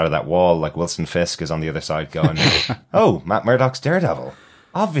the other side of that wall, like Wilson Fisk is on the other side going, oh, Matt Murdock's Daredevil.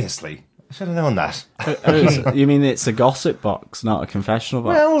 Obviously. I should have known that. You mean it's a gossip box, not a confessional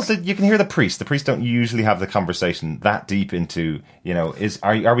box? Well, you can hear the priest. The priests don't usually have the conversation that deep into,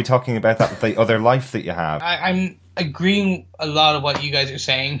 are we talking about that, the other life that you have? I'm agreeing a lot of what you guys are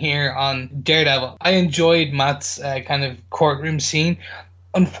saying here on Daredevil. I enjoyed Matt's kind of courtroom scene.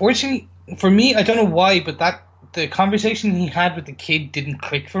 Unfortunately, for me, I don't know why, but the conversation he had with the kid didn't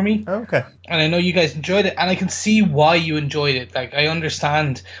click for me. Okay. And I know you guys enjoyed it, and I can see why you enjoyed it. Like, I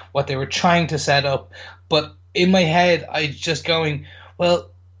understand what they were trying to set up, but in my head, I was just going,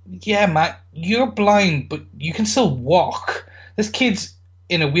 well, yeah, Matt, you're blind, but you can still walk. This kid's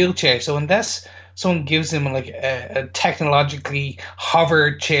in a wheelchair, so unless someone gives him like a technologically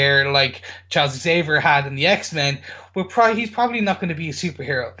hover chair like Charles Xavier had in the X-Men, he's probably not going to be a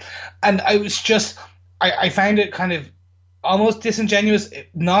superhero. And I was just... I found it kind of almost disingenuous,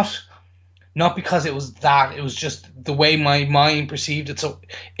 not because it was that, it was just the way my mind perceived it. So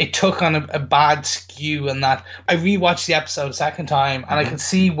it took on a bad skew, and that I rewatched the episode a second time, and I could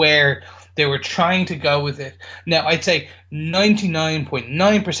see where they were trying to go with it. Now, I'd say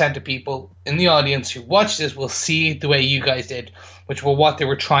 99.9% of people in the audience who watch this will see it the way you guys did, which were what they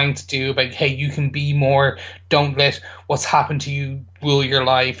were trying to do about, hey, you can be more, don't let what's happened to you rule your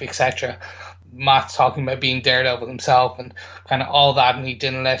life, etc. Matt's talking about being Daredevil himself and kind of all that, and he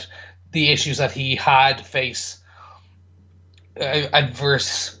didn't let the issues that he had face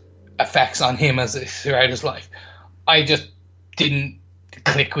adverse effects on him throughout his life. I just didn't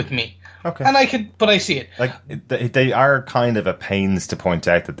click with me. Okay. And I see it. Like, they are kind of at pains to point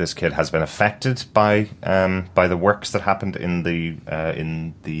out that this kid has been affected by the works that happened in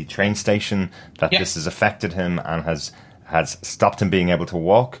the train station, that this has affected him and has stopped him being able to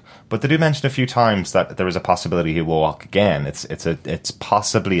walk. But they do mention a few times that there is a possibility he will walk again. It's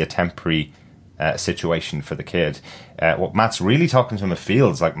possibly a temporary situation for the kid. What Matt's really talking to him, it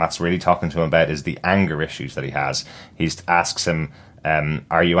feels like Matt's really talking to him about, is the anger issues that he has. He asks him,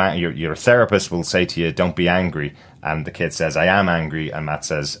 are you your therapist will say to you, don't be angry. And the kid says, I am angry. And Matt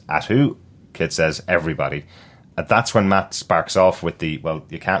says, at who? Kid says, everybody. That's when Matt sparks off with the, well,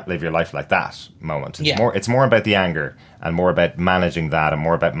 you can't live your life like that moment. It's more about the anger and more about managing that and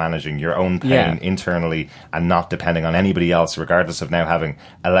more about managing your own pain internally and not depending on anybody else, regardless of now having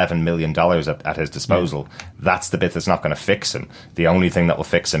 $11 million at his disposal. That's the bit that's not going to fix him. The only thing that will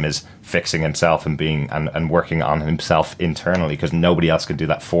fix him is fixing himself and being and working on himself internally, because nobody else can do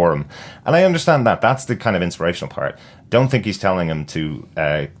that for him. And I understand that. That's the kind of inspirational part. Don't think he's telling him to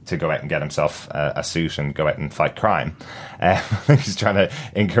go out and get himself a suit and go out and fight crime. I think he's trying to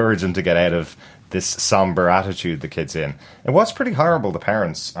encourage him to get out of this somber attitude the kid's in. It was pretty horrible, the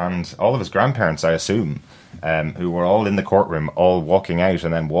parents and all of his grandparents, I assume, who were all in the courtroom, all walking out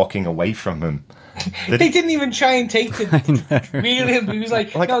and then walking away from him. They didn't even try and take the reel him. He was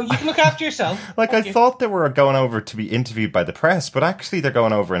like, no, you can look after yourself. I thought they were going over to be interviewed by the press, but actually they're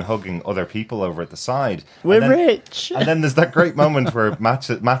going over and hugging other people over at the side. We're rich. And then there's that great moment where Matt's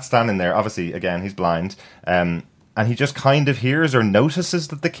standing there. Obviously, again, he's blind. And he just kind of hears or notices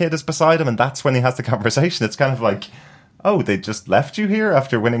that the kid is beside him, and that's when he has the conversation. It's kind of like, oh, they just left you here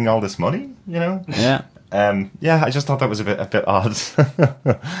after winning all this money, you know? Yeah. I just thought that was a bit odd.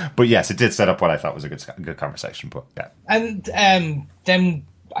 But yes, it did set up what I thought was a good conversation. But yeah. And then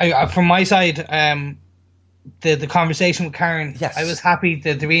from my side, the conversation with Karen, yes. I was happy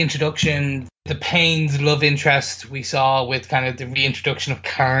that the reintroduction, the Payne's love interest we saw with kind of the reintroduction of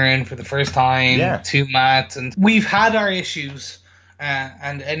Karen for the first time to Matt. And we've had our issues,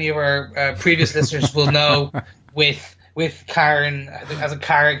 and any of our previous listeners will know with Karen as a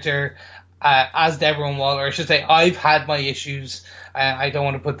character. As Deborah Waller, I should say, I've had my issues. I don't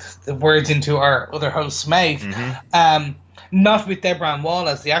want to put the words into our other host's mouth. Mm-hmm. Not with Deborah Wall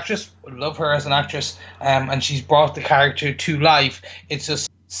as the actress. I love her as an actress, and she's brought the character to life. It's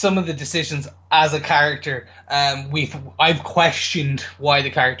just some of the decisions as a character. I've questioned why the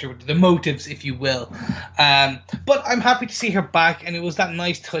character, the motives, if you will. But I'm happy to see her back, and it was that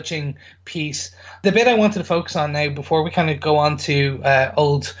nice, touching piece. The bit I wanted to focus on now, before we kind of go on to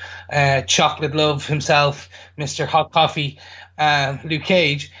old chocolate love himself, Mr. Hot Coffee, Luke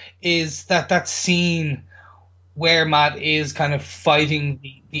Cage, is that scene where Matt is kind of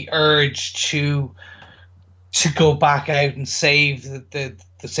fighting the urge to go back out and save the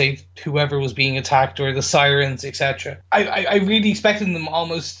save whoever was being attacked, or the sirens, etc. I really expected them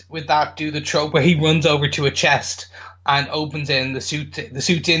almost with that do the trope where he runs over to a chest and opens it, and the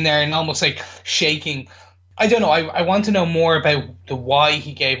suit's in there and almost like shaking. I don't know. I want to know more about the why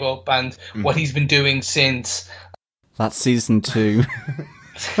he gave up and what he's been doing since. That's season 2.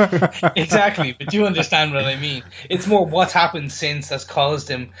 Exactly, but you understand what I mean. It's more what's happened since that's caused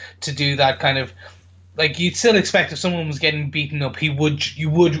him to do that kind of. Like, you'd still expect if someone was getting beaten up, you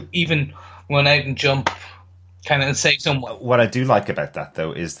would even run out and jump, kind of, and save someone. What I do like about that,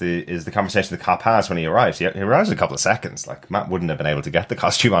 though, is the conversation the cop has when he arrives. He arrives in a couple of seconds. Like, Matt wouldn't have been able to get the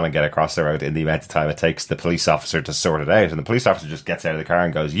costume on and get across the road in the amount of time it takes the police officer to sort it out. And the police officer just gets out of the car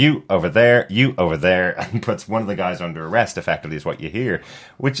and goes, you over there, and puts one of the guys under arrest, effectively, is what you hear.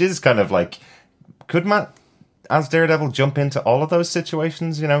 Which is kind of like, could Matt, as Daredevil, jump into all of those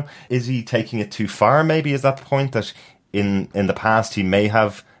situations? You know, is he taking it too far? Maybe is that the point, that in the past he may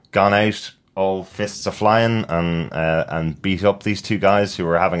have gone out all fists a flying and beat up these two guys who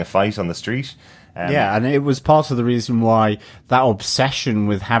were having a fight on the street? Yeah, and it was part of the reason why that obsession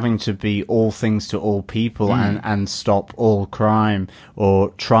with having to be all things to all people and stop all crime,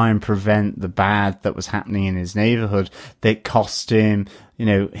 or try and prevent the bad that was happening in his neighborhood, that cost him, you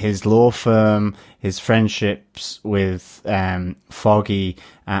know, his law firm, his friendships with Foggy,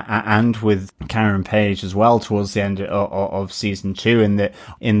 and with Karen Page as well towards the end of season 2. And that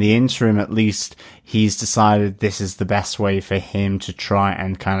in the interim, at least, he's decided this is the best way for him to try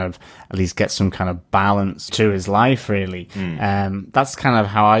and kind of at least get some kind of balance to his life, really. That's kind of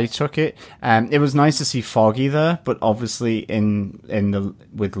how I took it. It was nice to see Foggy there, but obviously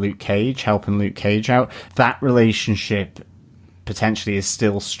with Luke Cage, helping Luke Cage out, that relationship potentially is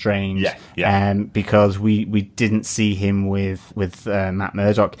still strange. Because we didn't see him with Matt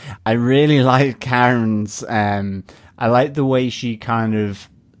Murdock. I really like Karen's. I like the way she kind of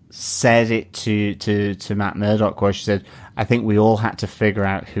said it to Matt Murdock, where she said, I think we all had to figure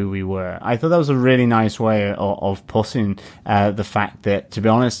out who we were. I thought that was a really nice way of putting the fact that, to be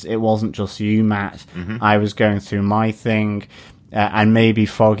honest, it wasn't just you, Matt. I was going through my thing, and maybe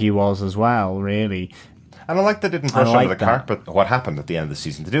Foggy was as well, really. And I like they didn't brush under the carpet what happened at the end of the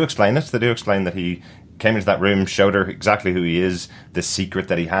season. They do explain it. They do explain that he came into that room, showed her exactly who he is, the secret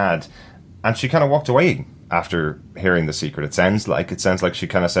that he had, and she kind of walked away after hearing the secret. It sounds like she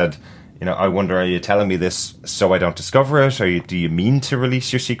kind of said, you know, I wonder, are you telling me this so I don't discover it? Do you mean to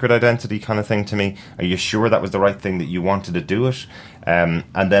release your secret identity, kind of thing, to me? Are you sure that was the right thing, that you wanted to do it?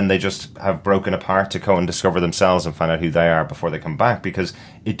 And then they just have broken apart to go and discover themselves and find out who they are before they come back, because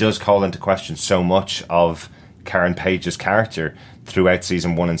it does call into question so much of Karen Page's character throughout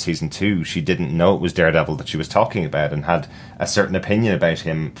season 1 and season 2. She didn't know it was Daredevil that she was talking about, and had a certain opinion about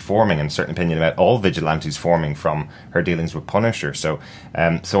him forming, and a certain opinion about all vigilantes forming from her dealings with Punisher. So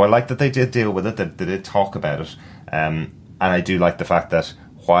I like that they did deal with it, that they did talk about it, and I do like the fact that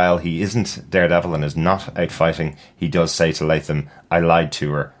while he isn't Daredevil and is not out fighting, he does say to Latham, I lied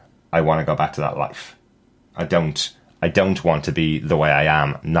to her, I want to go back to that life. I don't want to be the way I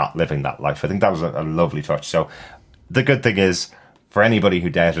am, not living that life. I think that was a lovely touch. So the good thing is, for anybody who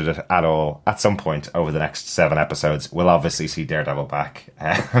doubted it at all, at some point over the next 7 episodes, we'll obviously see Daredevil back.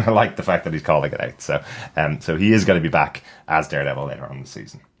 I like the fact that he's calling it out. So he is going to be back as Daredevil later on in the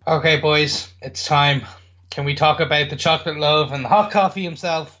season. Okay, boys, it's time. Can we talk about the chocolate love and the hot coffee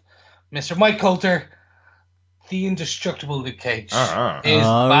himself, Mr. Mike Coulter, the indestructible Luke Cage, is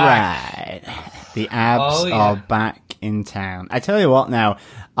All back. right. The abs are back in town. I tell you what now,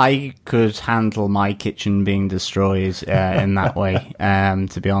 I could handle my kitchen being destroyed in that way,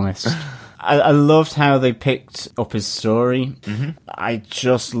 to be honest. I loved how they picked up his story. Mm-hmm. I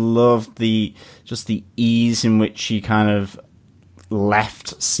just loved the ease in which he kind of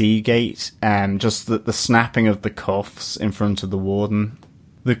left Seagate, just the snapping of the cuffs in front of the warden,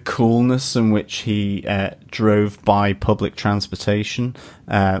 the coolness in which he drove by public transportation,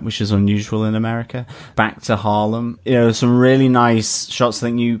 which is unusual in America, back to Harlem. Some really nice shots. I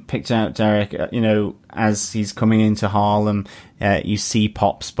think you picked out, Derek, as he's coming into Harlem, you see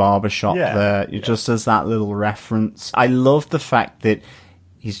Pop's barbershop there, just as that little reference. I love the fact that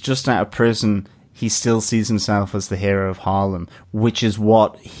he's just out of prison. He still sees himself as the hero of Harlem, which is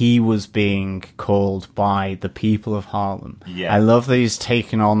what he was being called by the people of Harlem. Yeah. I love that he's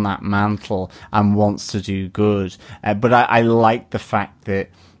taken on that mantle and wants to do good. But I like the fact that,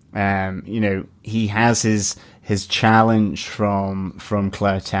 he has his challenge from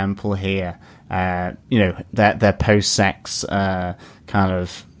Claire Temple here. Their post-sex kind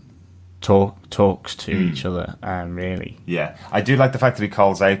of talks to each other, really. Yeah, I do like the fact that he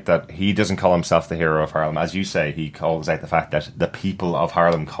calls out that he doesn't call himself the hero of Harlem. As you say, he calls out the fact that the people of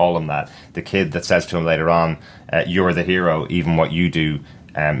Harlem call him that. The kid that says to him later on, you're the hero, even what you do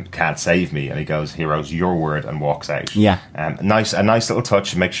can't save me, and he goes, hero's your word, and walks out. Yeah. A nice little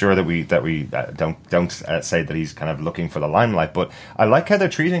touch. Make sure that we don't say that he's kind of looking for the limelight, but I like how they're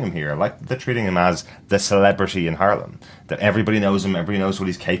treating him here. I like that they're treating him as the celebrity in Harlem, that everybody knows him, everybody knows what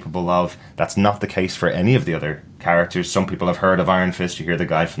he's capable of. That's not the case for any of the other characters. Some people have heard of Iron Fist. You hear the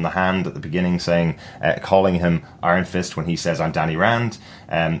guy from The Hand at the beginning saying, calling him Iron Fist when he says, I'm Danny Rand.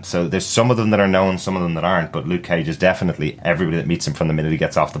 So there's some of them that are known, some of them that aren't, but Luke Cage is definitely, everybody that meets him from the minute he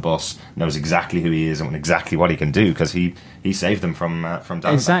gets off the bus knows exactly who he is and exactly what he can do, because he saved them from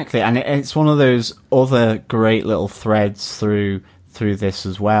Danny. Exactly, and it's one of those other great little threads through this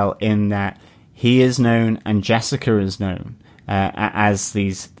as well, in that he is known and Jessica is known as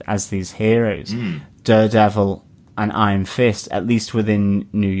these heroes. Daredevil and Iron Fist, at least within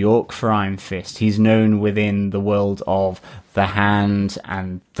New York for Iron Fist. He's known within the world of The Hand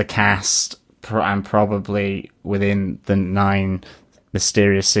and the cast, and probably within the 9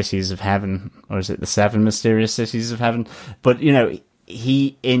 mysterious cities of heaven, or is it the 7 mysterious cities of heaven? But,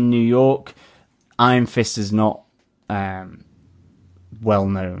 he, in New York, Iron Fist is not well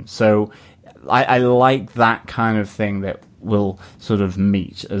known. So I like that kind of thing that will sort of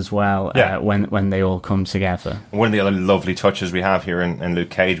meet as well when they all come together. One of the other lovely touches we have here in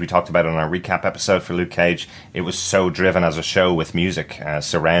Luke Cage, we talked about it on our recap episode for Luke Cage, it was so driven as a show with music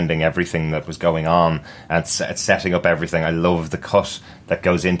surrounding everything that was going on and setting up everything. I love the cut that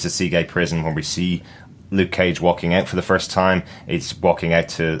goes into Seagate Prison when we see Luke Cage walking out for the first time. It's walking out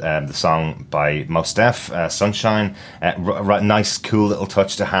to the song by Mos Def, Sunshine. Nice, cool little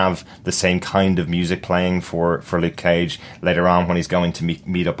touch to have the same kind of music playing for Luke Cage. Later on, when he's going to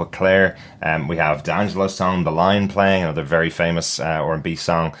meet up with Claire, we have D'Angelo's song, The Line, playing, another very famous R&B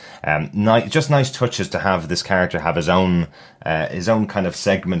song. Just nice touches to have this character have his own kind of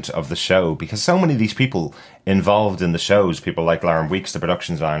segment of the show, because so many of these people involved in the shows, people like Lauren Weeks, the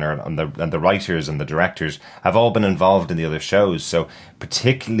production designer, and the writers and the directors, have all been involved in the other shows. So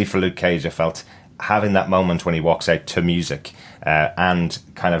particularly for Luke Cage, I felt having that moment when he walks out to music and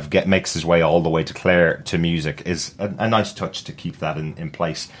kind of makes his way all the way to Claire to music is a nice touch to keep that in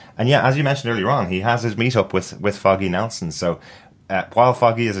place. And yeah, as you mentioned earlier on, he has his meetup with Foggy Nelson. So while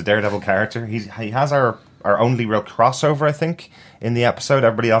Foggy is a Daredevil character, he has our only real crossover, I think, in the episode.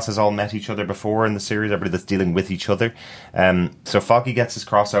 Everybody else has all met each other before in the series, everybody that's dealing with each other. So Foggy gets his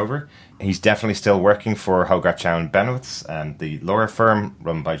crossover. He's definitely still working for Hogarth, Chow & Benowitz, the lawyer firm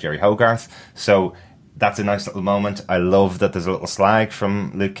run by Jerry Hogarth. So That's a nice little moment. I love that there's a little slag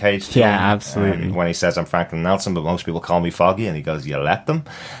from Luke Cage to Yeah, him, absolutely. when he says, "I'm Franklin Nelson, but most people call me Foggy," and he goes, "You let them."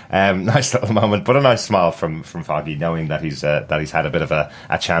 Nice little moment, but a nice smile from Foggy, knowing that he's had a bit of a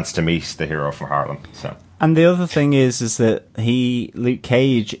chance to meet the hero from Harlem. So, and the other thing is that Luke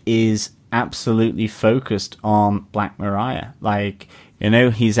Cage is absolutely focused on Black Mariah. Like,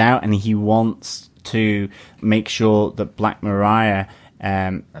 he's out and he wants to make sure that Black Mariah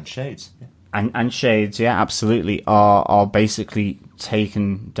and Shades. Yeah. And Shades, yeah, absolutely, are basically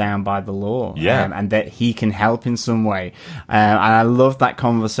taken down by the law. Yeah. And that he can help in some way. And I love that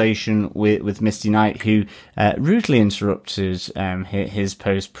conversation with Misty Knight, who rudely interrupted his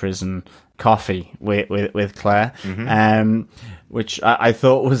post-prison coffee with Claire. Mm-hmm. Which I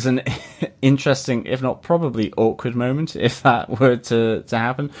thought was an interesting, if not probably awkward moment, if that were to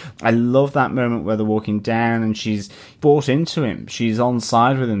happen. I love that moment where they're walking down and she's bought into him. She's on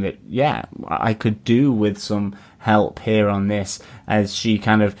side with him that, yeah, I could do with some help here on this, as she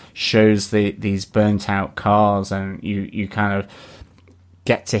kind of shows these burnt out cars, and you kind of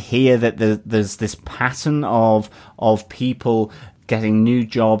get to hear that there's this pattern of people getting new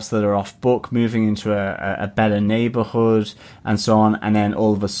jobs that are off book, moving into a better neighborhood, and so on, and then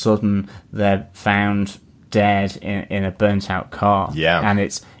all of a sudden they're found dead in a burnt out car. Yeah. And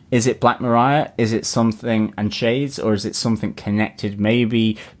is it Black Mariah? Is it something, and Shades, or is it something connected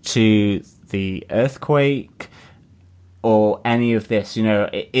maybe to the earthquake or any of this?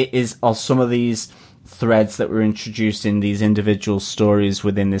 Are some of these threads that were introduced in these individual stories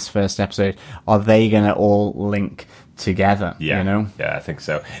within this first episode, are they going to all link together? Yeah, I think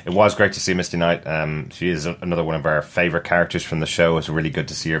so. It was great to see Misty Knight. She is another one of our favourite characters from the show. It's really good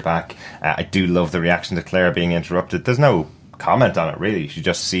to see her back. I do love the reaction to Claire being interrupted. There's no comment on it, really. She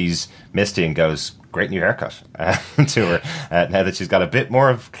just sees Misty and goes, "Great new haircut," to her. Now that she's got a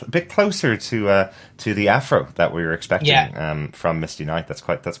bit closer to the afro that we were expecting from Misty Knight. That's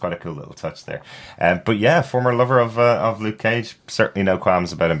quite a cool little touch there. But yeah, former lover of Luke Cage. Certainly no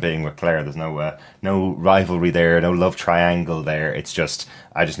qualms about him being with Claire. There's no rivalry there, no love triangle there. It's just,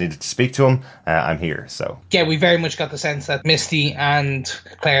 I just needed to speak to him. I'm here. So yeah, we very much got the sense that Misty and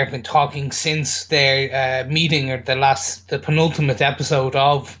Claire have been talking since their meeting, or the penultimate episode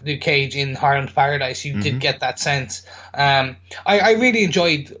of Luke Cage in Harlem's Paradise. You did get that sense. I really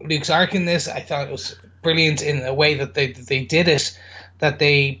enjoyed Luke's arc in this. I thought it was brilliant in a way that they did it, that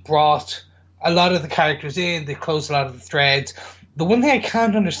they brought a lot of the characters in, they closed a lot of the threads. The one thing I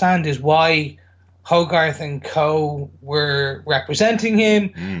can't understand is why Hogarth and co were representing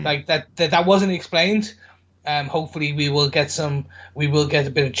him. Like that wasn't explained. Hopefully we will get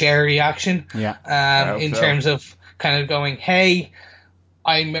a bit of Jerry action. In terms of kind of going, hey,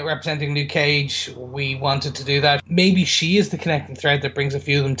 I'm representing Luke Cage. We wanted to do that. Maybe she is the connecting thread that brings a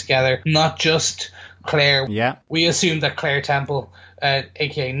few of them together, not just Claire. Yeah. We assumed that Claire Temple,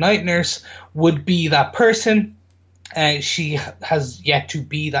 aka Night Nurse, would be that person. She has yet to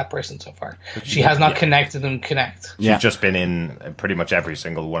be that person so far. She has not connected them connect. She's just been in pretty much every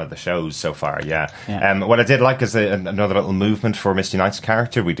single one of the shows so far, what I did like is another little movement for Misty Knight's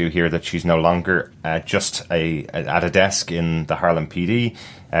character. We do hear that she's no longer just at a desk in the Harlem PD.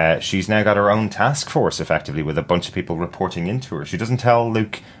 She's now got her own task force, effectively, with a bunch of people reporting into her. She doesn't tell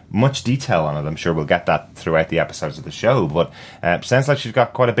Luke much detail on it. I'm sure we'll get that throughout the episodes of the show, but sounds like she's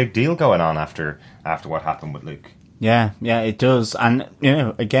got quite a big deal going on after what happened with Luke. Yeah, it does. And,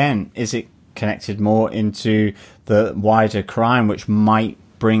 again, is it connected more into the wider crime, which might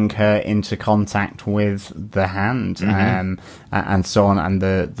bring her into contact with the Hand, and so on, and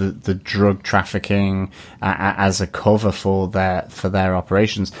the drug trafficking as a cover for their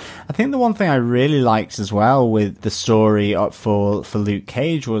operations. I think the one thing I really liked as well with the story for Luke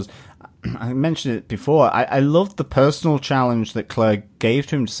Cage was, I mentioned it before, I loved the personal challenge that Claire gave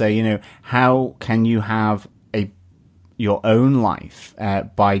to him to say, how can you have your own life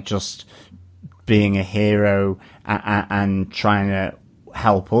by just being a hero and trying to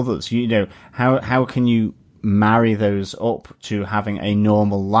help others? How can you marry those up to having a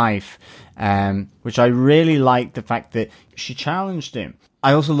normal life? Which I really like the fact that she challenged him.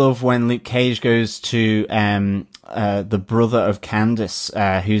 I also love when Luke Cage goes to the brother of Candace,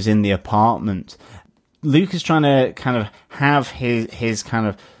 who's in the apartment. Luke is trying to kind of have his kind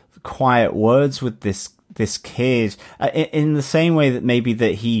of quiet words with this kid, in the same way that maybe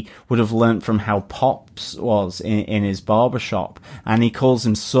that he would have learnt from how Pops was in his barbershop, and he calls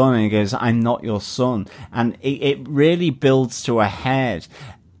him son and he goes, "I'm not your son," and it really builds to a head,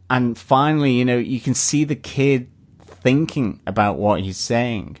 and finally you can see the kid thinking about what he's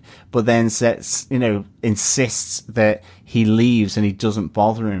saying, but then insists that he leaves and he doesn't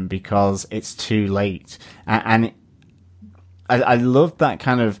bother him because it's too late. And I love that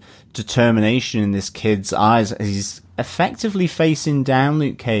kind of determination in this kid's eyes. He's effectively facing down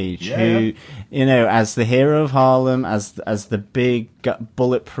Luke Cage, who, as the hero of Harlem, as the big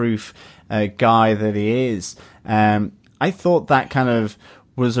bulletproof guy that he is. I thought that kind of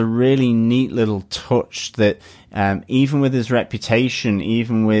was a really neat little touch that, even with his reputation,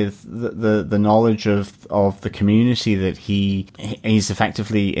 even with the knowledge of the community, that he's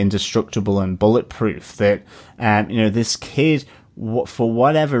effectively indestructible and bulletproof, that, this kid, for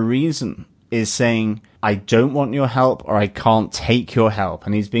whatever reason, is saying, I don't want your help, or I can't take your help.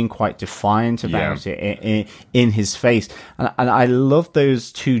 And he's being quite defiant about it in his face. And I love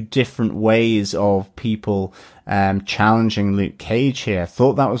those two different ways of people challenging Luke Cage here. I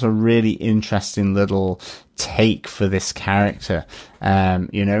thought that was a really interesting little take for this character,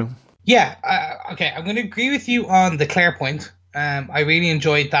 Yeah, okay, I'm going to agree with you on the Claire point. I really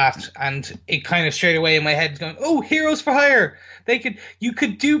enjoyed that, and it kind of straight away in my head going, oh, heroes for hire. You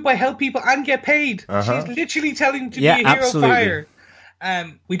could dupe, help people and get paid. She's literally telling him to be a hero for hire.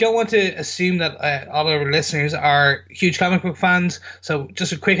 We don't want to assume that all our listeners are huge comic book fans, so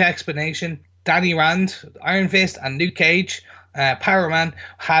just a quick explanation. Danny Rand, Iron Fist, and Luke Cage, Power Man,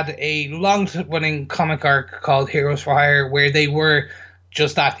 had a long-running comic arc called Heroes for Hire, where they were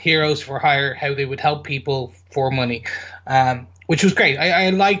just that, heroes for hire, how they would help people for money, which was great. I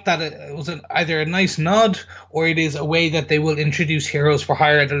like that it was either a nice nod, or it is a way that they will introduce heroes for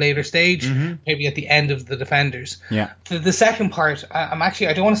hire at a later stage, maybe at the end of the Defenders. Yeah. The second part, I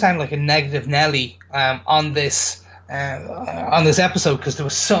don't want to sound like a negative Nelly on this episode, because there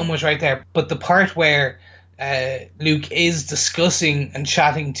was so much right there, but the part where Luke is discussing and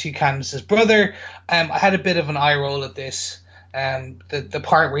chatting to Candace's brother, I had a bit of an eye roll at this. The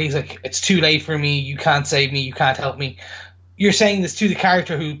part where he's like, it's too late for me, you can't save me, you can't help me. You're saying this to the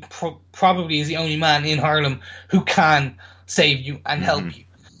character who probably is the only man in Harlem who can save you and help you.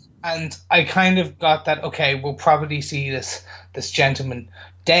 And I kind of got that, okay, we'll probably see this gentleman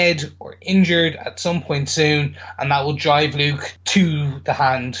dead or injured at some point soon, and that will drive Luke to the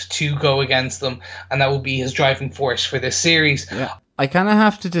Hand to go against them, and that will be his driving force for this series. Yeah. I kind of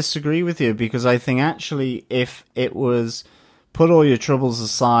have to disagree with you, because I think actually if it was put all your troubles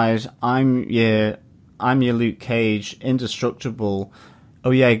aside, I'm your Luke Cage, indestructible,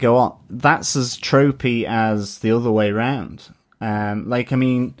 oh yeah, go on, that's as tropey as the other way round.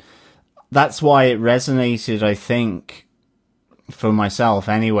 That's why it resonated, I think, for myself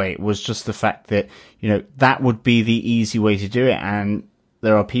anyway, was just the fact that, that would be the easy way to do it, and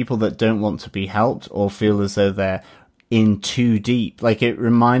there are people that don't want to be helped or feel as though they're in too deep. Like, it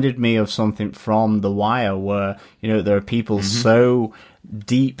reminded me of something from The Wire, where, there are people so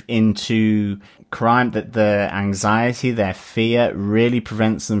deep into crime that their anxiety, their fear really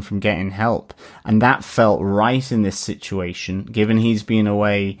prevents them from getting help. And that felt right in this situation, given he's been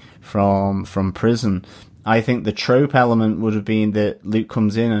away from prison. I think the trope element would have been that Luke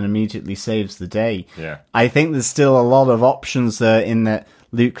comes in and immediately saves the day. Yeah. I think there's still a lot of options there, in that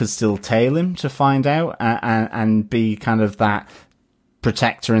Luke could still tail him to find out and be kind of that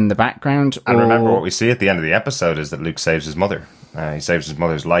protector in the background. And remember, what we see at the end of the episode is that Luke saves his mother. He saves his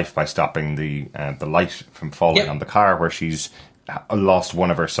mother's life by stopping the light from falling on the car where she's lost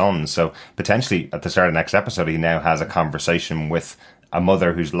one of her sons. So potentially at the start of the next episode, he now has a conversation with a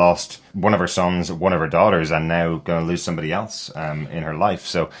mother who's lost one of her sons, one of her daughters, and now going to lose somebody else in her life.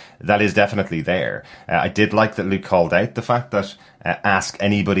 So that is definitely there. I did like that Luke called out the fact that ask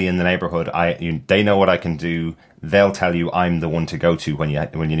anybody in the neighborhood. They know what I can do. They'll tell you I'm the one to go to when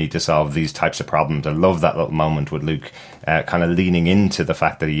you need to solve these types of problems. I love that little moment with Luke kind of leaning into the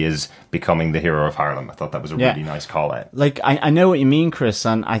fact that he is becoming the hero of Harlem. I thought that was a really nice call out. Like, I know what you mean, Chris,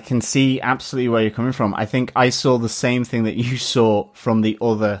 and I can see absolutely where you're coming from. I think I saw the same thing that you saw from the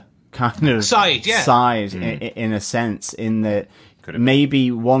other kind of side in a sense, in that maybe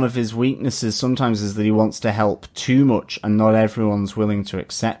one of his weaknesses sometimes is that he wants to help too much and not everyone's willing to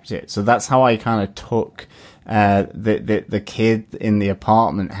accept it. So that's how I kind of took the kid in the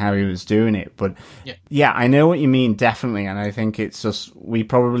apartment, how he was doing it. But yeah, I know what you mean, definitely. And I think it's just, we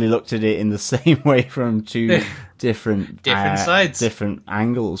probably looked at it in the same way from two different sides, different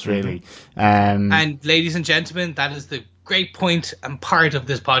angles, really. And ladies and gentlemen, that is the great point and part of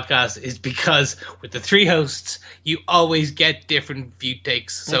this podcast, is because with the three hosts, you always get different view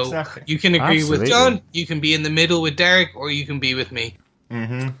takes. So you can agree with John, you can be in the middle with Derek, or you can be with me.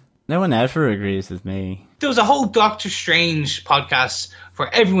 No one ever agrees with me. there was a whole Doctor Strange podcast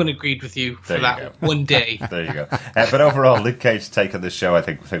where everyone agreed with you for that one day. There you go. But overall, Luke Cage's take on this show, I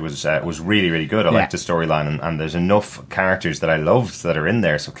think was really, really good. I liked the storyline, and there's enough characters that I loved that are in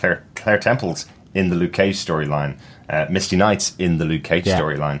there. So Claire Temple's in the Luke Cage storyline. Misty Knight's in the Luke Cage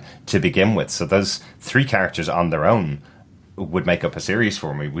storyline to begin with. So those 3 characters on their own would make up a series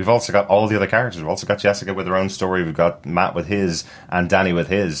for me. We've also got all the other characters. We've also got Jessica with her own story. We've got Matt with his, and Danny with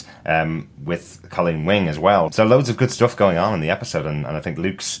his, with Colleen Wing as well. So loads of good stuff going on in the episode, and I think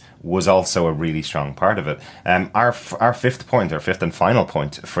Luke's was also a really strong part of it. Our fifth and final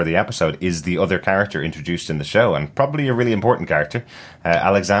point for the episode is the other character introduced in the show, and probably a really important character,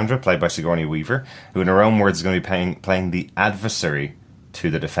 Alexandra, played by Sigourney Weaver, who in her own words is going to be playing the adversary to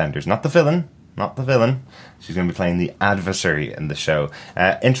the Defenders. Not the villain. She's going to be playing the adversary in the show.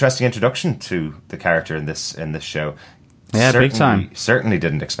 Interesting introduction to the character in this show. Yeah, big time. Certainly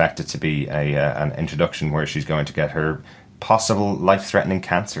didn't expect it to be an introduction where she's going to get her possible life-threatening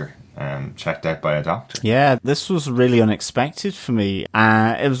cancer checked out by a doctor. Yeah, this was really unexpected for me.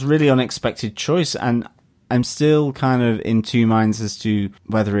 It was a really unexpected choice, and I'm still kind of in two minds as to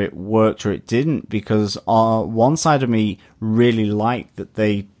whether it worked or it didn't, because one side of me really liked that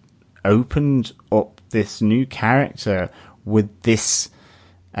they opened up this new character with this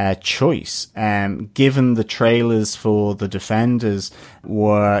choice. Given the trailers for the Defenders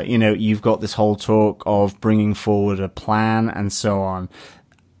were, you've got this whole talk of bringing forward a plan and so on.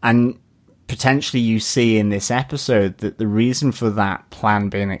 And potentially you see in this episode that the reason for that plan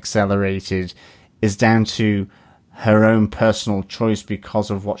being accelerated is down to her own personal choice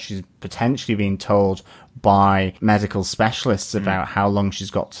because of what she's potentially been told by medical specialists about how long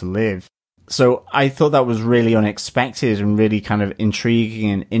she's got to live. So I thought that was really unexpected and really kind of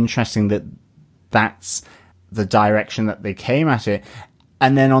intriguing and interesting that that's the direction that they came at it.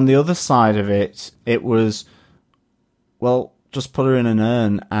 And then on the other side of it, it was, well, just put her in an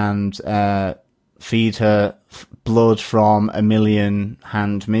urn and feed her blood from 1 million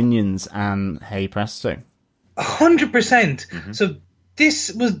hand minions, and hey presto. 100%. So this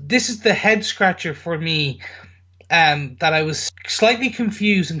is the head scratcher for me, that I was slightly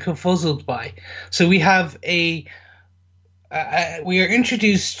confused and confuzzled by. So we have we are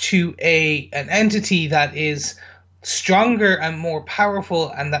introduced to an entity that is stronger and more powerful,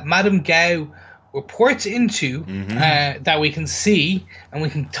 and that Madame Gao reports into, that we can see, and we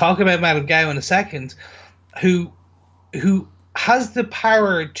can talk about Madame Gao in a second, who has the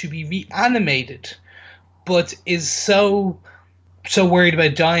power to be reanimated, but is so worried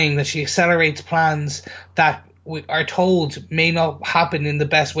about dying that she accelerates plans that we are told may not happen in the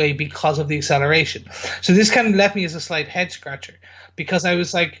best way because of the acceleration. So this kind of left me as a slight head scratcher, because I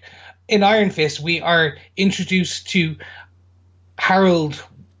was like, in Iron Fist, we are introduced to Harold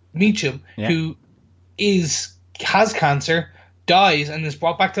Meacham, who has cancer, dies, and is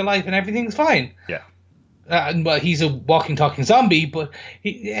brought back to life, and everything's fine. Yeah. But he's a walking, talking zombie, but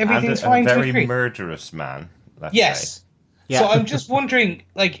everything's fine. A very murderous man. Yes. Say. Yeah. So I'm just wondering,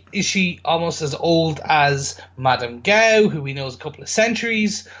 like, is she almost as old as Madame Gao, who we know is a couple of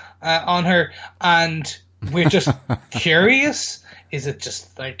centuries on her, and we're just curious? Is it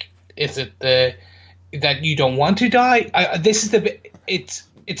just like, is it that you don't want to die?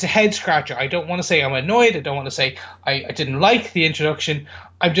 It's a head scratcher. I don't want to say I'm annoyed. I don't want to say I didn't like the introduction.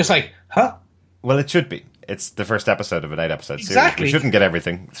 I'm just like, huh? Well, it should be. It's the first episode of an 8-episode series. Exactly. We shouldn't get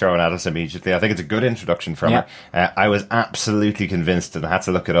everything thrown at us immediately. I think it's a good introduction from her. I was absolutely convinced, and I had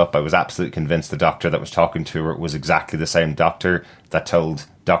to look it up, I was absolutely convinced the doctor that was talking to her was exactly the same doctor that told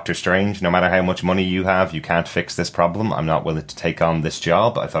Doctor Strange, no matter how much money you have, you can't fix this problem. I'm not willing to take on this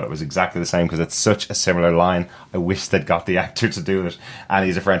job. I thought it was exactly the same because it's such a similar line. I wish they'd got the actor to do it. And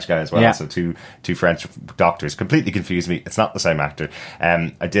he's a French guy as well. Yeah. So two French doctors. Completely confused me. It's not the same actor.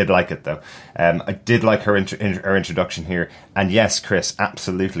 I did like it though. I did like her introduction here. And yes, Chris,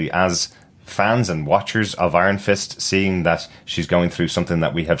 absolutely. As fans and watchers of Iron Fist, seeing that she's going through something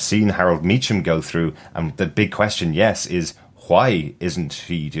that we have seen Harold Meacham go through, and the big question, yes, is why isn't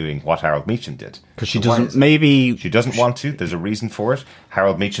she doing what Harold Meacham did? Because she doesn't. Maybe she doesn't want to. There's a reason for it.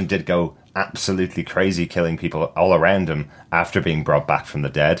 Harold Meacham did go absolutely crazy, killing people all around him after being brought back from the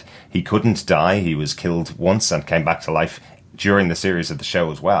dead. He couldn't die. He was killed once and came back to life during the series of the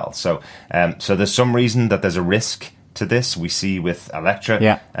show as well. So there's some reason that there's a risk to this. We see with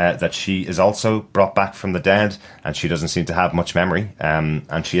Elektra that she is also brought back from the dead, and she doesn't seem to have much memory,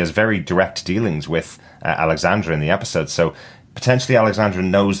 and she has very direct dealings with Alexandra in the episode. So potentially Alexandra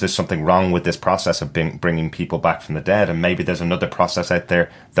knows there's something wrong with this process of bringing people back from the dead, and maybe there's another process out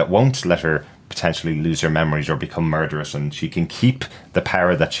there that won't let her potentially lose her memories or become murderous, and she can keep the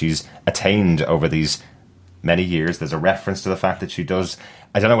power that she's attained over these many years. There's a reference to the fact that she does.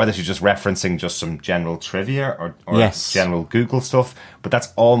 I don't know whether she's just referencing just some general trivia or Yes. general Google stuff, but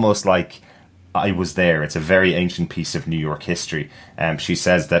that's almost like I was there. It's a very ancient piece of New York history. She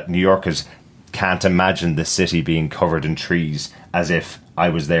says that New Yorkers can't imagine the city being covered in trees, as if I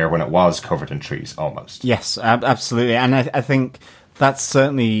was there when it was covered in trees, almost. Yes, absolutely. And I think that's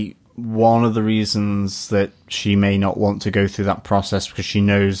certainly one of the reasons that she may not want to go through that process, because she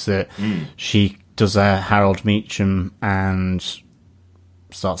knows that she does a Harold Meacham and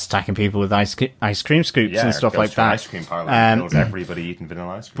starts attacking people with ice cream scoops and stuff like that. Ice cream parlor and kills everybody eating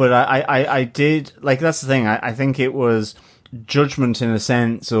vanilla ice cream. But I did, like, that's the thing. I think it was judgment in a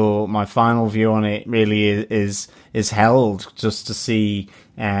sense, or my final view on it really is held just to see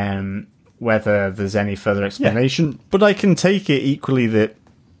whether there's any further explanation. Yeah. But I can take it equally that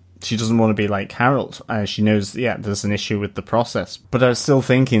she doesn't want to be like Harold. She knows, there's an issue with the process. But I was still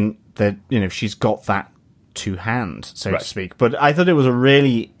thinking that, she's got that to hand, so to speak. But I thought it was a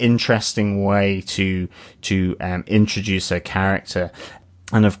really interesting way to introduce her character.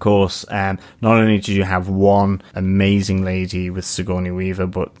 And of course, not only did you have one amazing lady with Sigourney Weaver,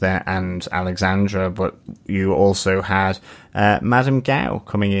 and Alexandra, but you also had Madame Gao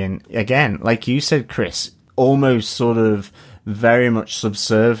coming in again, like you said, Chris, almost sort of very much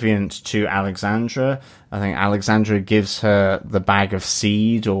subservient to Alexandra. I think Alexandra gives her the bag of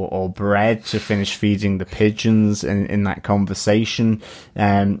seed or bread to finish feeding the pigeons in that conversation.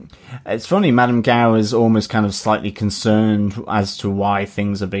 It's funny, Madame Gao is almost kind of slightly concerned as to why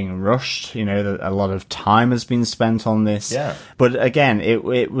things are being rushed. That a lot of time has been spent on this. Yeah. But again,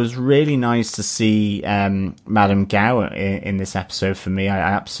 it was really nice to see Madame Gao in this episode for me. I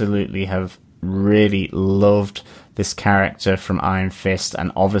absolutely have really loved this character from Iron Fist,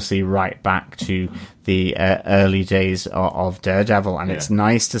 and obviously right back to the early days of Daredevil, and it's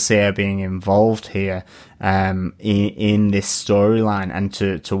nice to see her being involved here in this storyline, and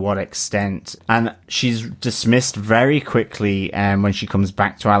to what extent. And she's dismissed very quickly when she comes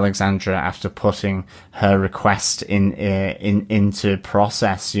back to Alexandra after putting her request into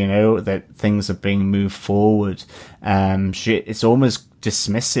process, that things are being moved forward. It's almost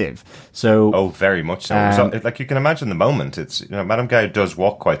dismissive. So very much so. So, like, you can imagine the moment. It's Madame Gao does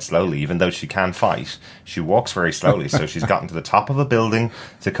walk quite slowly, even though she can fight. She walks very slowly. So she's gotten to the top of a building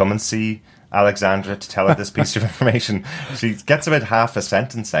to come and see Alexandra to tell her this piece of information. She gets about half a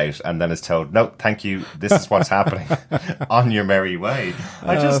sentence out and then is told, "No, thank you. This is what's happening. On your merry way."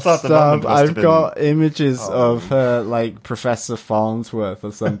 I just thought the moment must have been... I've got images of her like Professor Farnsworth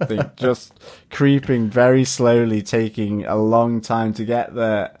or something, just creeping very slowly, taking a long time to get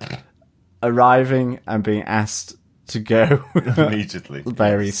there, arriving and being asked to go immediately,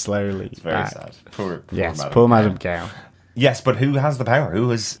 very slowly. It's very sad. Poor Madame Gao. Yes, but who has the power?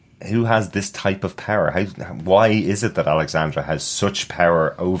 Who has this type of power? Why is it that Alexandra has such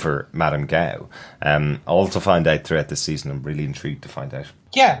power over Madame Gao? All to find out throughout this season. I'm really intrigued to find out.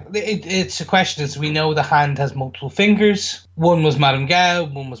 Yeah, it's a question. As we know, the hand has multiple fingers. One was Madame Gao,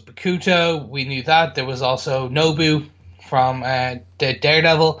 one was Bakuto. We knew that. There was also Nobu from the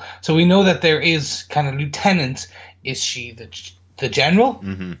Daredevil. So we know that there is kind of lieutenant. Is she the general?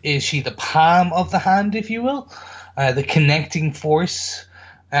 Mm-hmm. Is she the palm of the hand, if you will? The connecting force?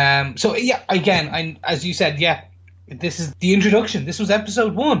 As you said, this is the introduction. This was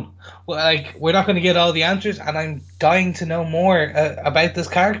episode 1. Well, we're not going to get all the answers, and I'm dying to know more about this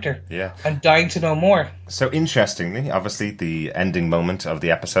character. Yeah, I'm dying to know more. So interestingly, obviously, the ending moment of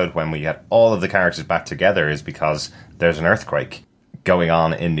the episode when we get all of the characters back together is because there's an earthquake going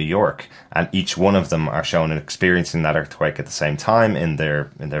on in New York, and each one of them are shown experiencing that earthquake at the same time in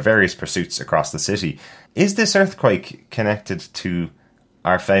their various pursuits across the city. Is this earthquake connected to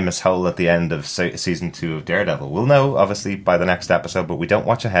our famous hole at the end of season 2 of Daredevil? We'll know, obviously, by the next episode, but we don't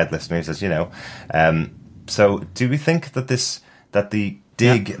watch ahead, listeners, as you know. So do we think that the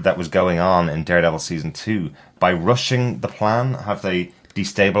dig that was going on in Daredevil season 2, by rushing the plan, have they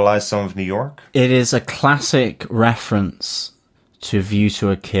destabilized some of New York? It is a classic reference to View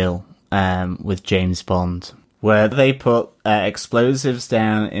to a Kill with James Bond, where they put explosives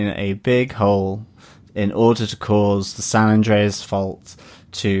down in a big hole in order to cause the San Andreas fault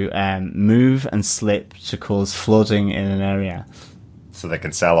to move and slip to cause flooding in an area. So they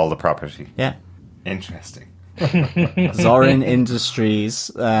can sell all the property. Yeah. Interesting. Zorin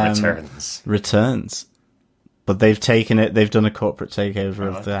Industries returns. But they've taken it, they've done a corporate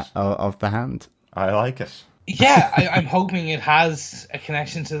takeover of the hand. I like it. Yeah, I'm hoping it has a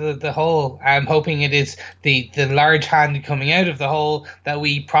connection to the hole. I'm hoping it is the large hand coming out of the hole that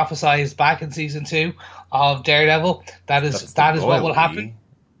we prophesized back in season 2 of Daredevil. That is what will happen.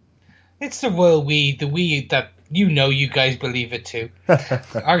 It's the royal we, the we that you guys believe it too.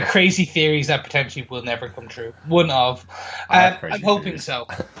 Our crazy theories that potentially will never come true. One of. I'm hoping so.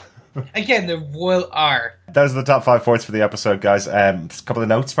 Again, the royal R. Those are the top 5 points for the episode, guys. A couple of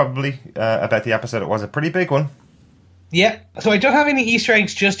notes probably about the episode. It was a pretty big one. Yeah, so I don't have any Easter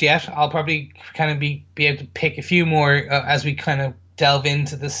eggs just yet. I'll probably kind of be able to pick a few more as we kind of delve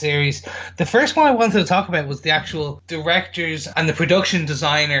into the series. The first one I wanted to talk about was the actual directors and the production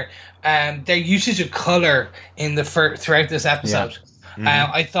designer, their usage of color in the throughout this episode. Yeah.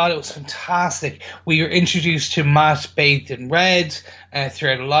 Mm-hmm. I thought it was fantastic. We were introduced to Matt bathed in red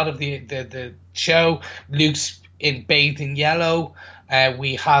throughout a lot of the show. Luke's bathed in yellow.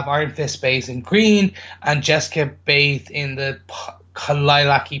 We have Iron Fist bathed in green, and Jessica bathed in the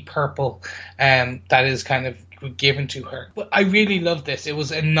lilac-y purple that is kind of given to her. But I really loved this. It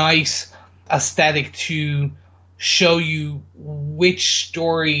was a nice aesthetic to show you which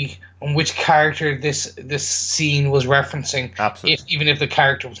story and which character this scene was referencing. Absolutely. Even if the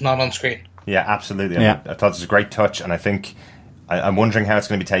character was not on screen. Yeah, absolutely. I thought it was a great touch, and I think I'm wondering how it's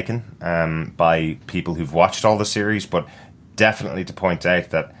going to be taken by people who've watched all the series, but definitely to point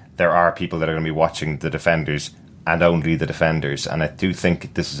out that there are people that are going to be watching The Defenders and only The Defenders, and I do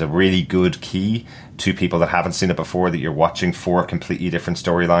think this is a really good key to people that haven't seen it before, that you're watching 4 completely different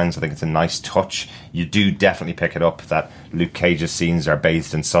storylines. I think it's a nice touch. You do definitely pick it up that Luke Cage's scenes are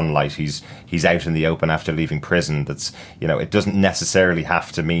bathed in sunlight. He's out in the open after leaving prison. That's, it doesn't necessarily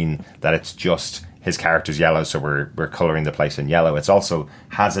have to mean that it's just his character's yellow, so we're colouring the place in yellow. It's also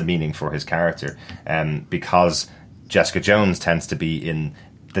has a meaning for his character, because Jessica Jones tends to be in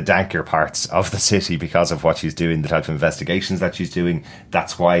the danker parts of the city because of what she's doing, the type of investigations that she's doing.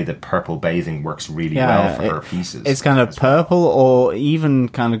 That's why the purple bathing works really well for her pieces. It's kind of purple, or even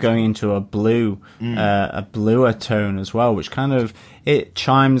kind of going into a blue, a bluer tone as well, which kind of, it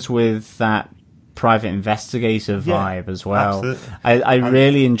chimes with that private investigator vibe as well. Absolutely. I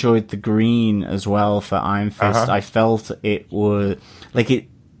really enjoyed the green as well for Iron Fist. I felt it was like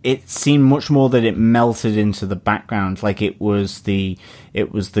it seemed much more that it melted into the background, like it was the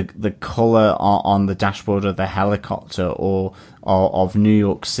color on the dashboard of the helicopter or of New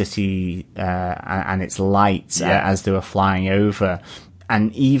York City and its lights as they were flying over.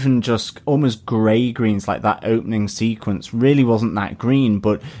 And even just almost grey greens, like that opening sequence really wasn't that green,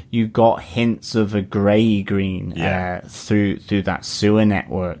 but you got hints of a grey green through that sewer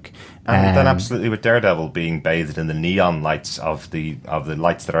network. And then absolutely with Daredevil being bathed in the neon lights of the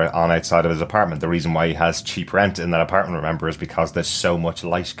lights that are on outside of his apartment. The reason why he has cheap rent in that apartment, remember, is because there's so much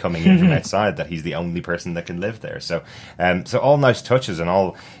light coming in from outside that he's the only person that can live there. So all nice touches, and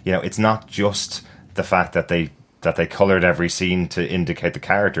all, it's not just the fact that they coloured every scene to indicate the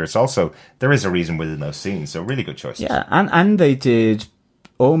character. It's also, there is a reason within those scenes. So really good choices. Yeah, and they did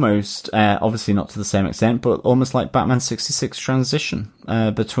almost, obviously not to the same extent, but almost like Batman 66 transition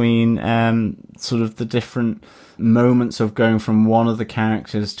between sort of the different moments of going from one of the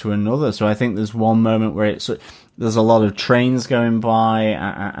characters to another. So I think there's one moment where there's a lot of trains going by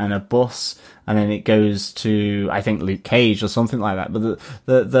and a bus, and then it goes to, I think, Luke Cage or something like that.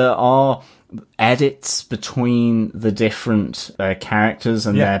 But there are edits between the different characters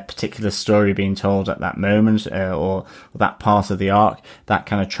and their particular story being told at that moment, or that part of the arc, that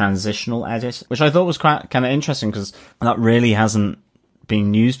kind of transitional edit, which I thought was quite kind of interesting, because that really hasn't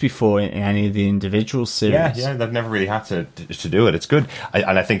been used before in any of the individual series. Yeah, they've never really had to do it. It's good,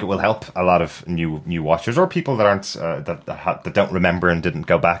 and I think it will help a lot of new watchers, or people that aren't that don't remember and didn't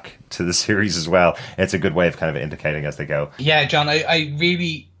go back to the series as well. It's a good way of kind of indicating as they go. Yeah, John, I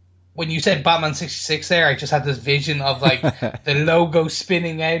really, when you said Batman 66 there, I just had this vision of like the logo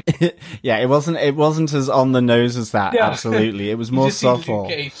spinning out. Yeah, it wasn't as on the nose as that. Yeah. Absolutely, it was more subtle,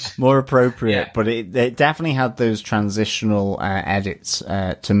 more appropriate, but it definitely had those transitional edits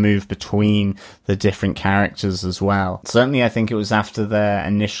to move between the different characters as well. Certainly, I think it was after their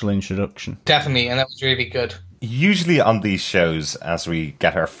initial introduction. Definitely, and that was really good. Usually on these shows, as we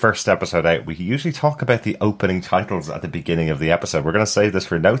get our first episode out, we usually talk about the opening titles at the beginning of the episode. We're going to save this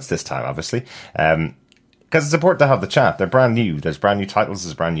for notes this time, obviously, because it's important to have the chat. They're brand new. There's brand new titles.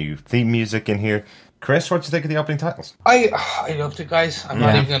 There's brand new theme music in here. Chris, what do you think of the opening titles? I loved it, guys. I'm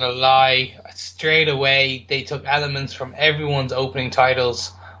not even going to lie. Straight away, they took elements from everyone's opening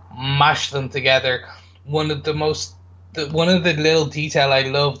titles, mashed them together. One of the little detail I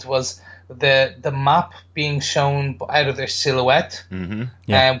loved was the map being shown out of their silhouette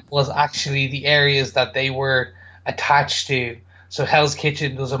was actually the areas that they were attached to. So Hell's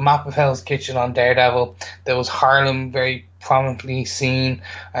Kitchen, there was a map of Hell's Kitchen on Daredevil. There was Harlem very prominently seen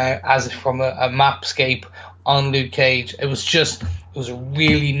as from a mapscape on Luke Cage. It was just It was a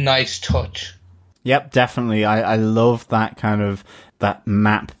really nice touch. Yep, definitely. I love that kind of that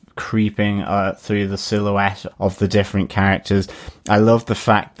map creeping through the silhouette of the different characters. I love the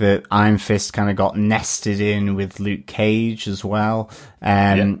fact that Iron Fist kind of got nested in with Luke Cage as well,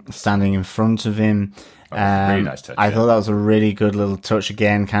 standing in front of him. Really nice touch. I thought that was a really good little touch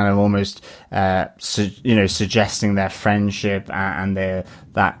again, kind of almost, suggesting their friendship and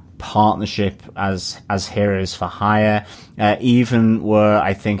that partnership as heroes for hire. Even were,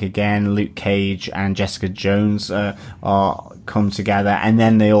 I think, again, Luke Cage and Jessica Jones are come together, and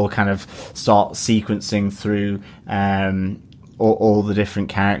then they all kind of start sequencing through all the different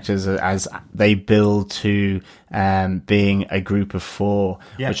characters as they build to being a group of four,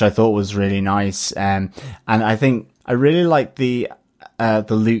 which I thought was really nice. And I think I really like the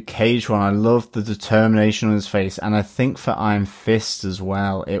Luke Cage one. I loved the determination on his face, and I think for Iron Fist as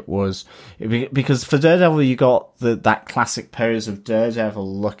well, because for Daredevil you got that classic pose of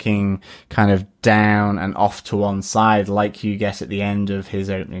Daredevil looking kind of down and off to one side, like you get at the end of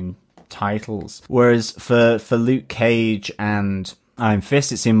his opening titles. Whereas for Luke Cage and Iron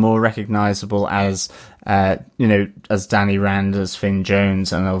Fist, it seemed more recognizable as as Danny Rand as Finn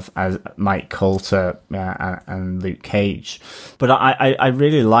Jones and as Mike Coulter and Luke Cage. But I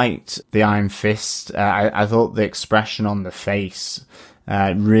really liked the Iron Fist. I thought the expression on the face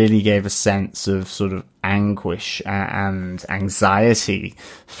really gave a sense of sort of anguish and anxiety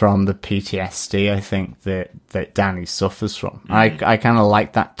from the PTSD, I think, that Danny suffers from. I kind of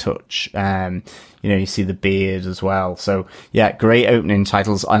like that touch. You see the beard as well. So, yeah, great opening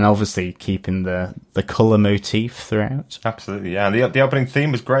titles, and obviously keeping the colour motif throughout. Absolutely, yeah. And the opening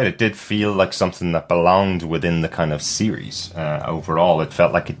theme was great. It did feel like something that belonged within the kind of series. Overall, it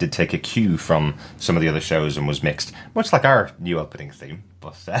felt like it did take a cue from some of the other shows and was mixed, much like our new opening theme.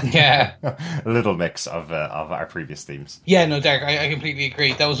 But yeah, a little mix of our previous themes. Yeah, no, Derek, I completely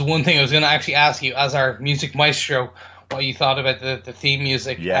agree. That was one thing I was going to actually ask you as our music maestro, what you thought about the theme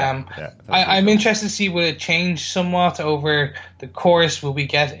music. I'm interested to see, will it change somewhat over the chorus? Will we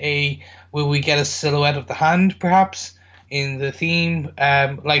get a silhouette of the hand, perhaps, in the theme?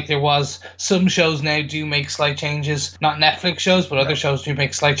 Like there was, some shows now do make slight changes, not Netflix shows, but other shows do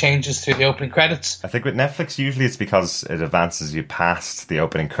make slight changes through the opening credits. I think with Netflix, usually it's because it advances you past the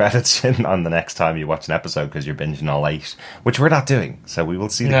opening credits on the next time you watch an episode, because you're binging all 8, which we're not doing. So we will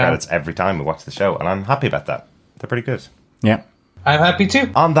see the credits every time we watch the show, and I'm happy about that. They're pretty good. Yeah. I'm happy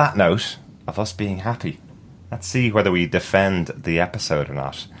too. On that note of us being happy, let's see whether we defend the episode or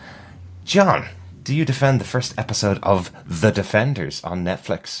not. John, do you defend the first episode of The Defenders on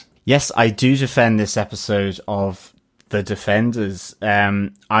Netflix? Yes, I do defend this episode of The Defenders.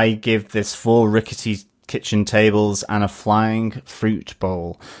 I give this 4 rickety kitchen tables and a flying fruit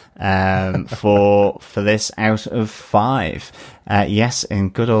bowl for this out of 5. Yes, in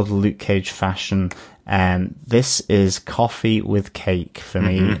good old Luke Cage fashion. This is coffee with cake for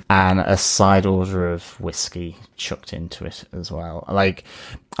me, and a side order of whiskey chucked into it as well. Like,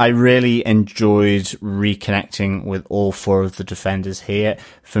 I really enjoyed reconnecting with all 4 of the Defenders here.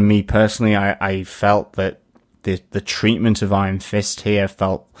 For me personally, I felt that the treatment of Iron Fist here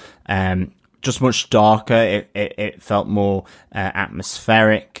felt just much darker. It felt more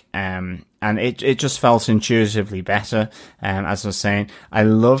atmospheric, and it just felt intuitively better. As I was saying, I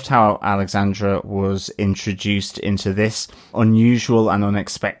loved how Alexandra was introduced into this, unusual and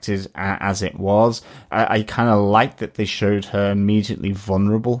unexpected as it was. I kind of liked that they showed her immediately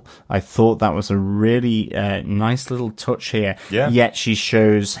vulnerable. I thought that was a really nice little touch here. Yeah. Yet she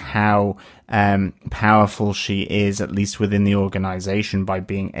shows how powerful she is, at least within the organization, by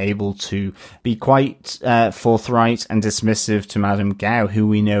being able to be quite forthright and dismissive to Madame Gao, who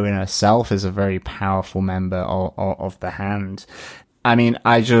we know in herself is a very powerful member of the Hand. I mean,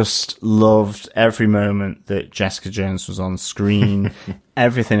 I just loved every moment that Jessica Jones was on screen.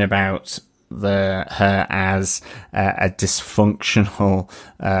 Everything about her as a dysfunctional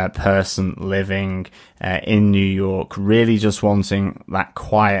person living in New York, really just wanting that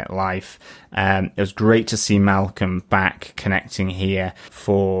quiet life. It was great to see Malcolm back connecting here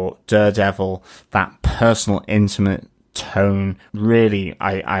for Daredevil. That personal, intimate tone, really,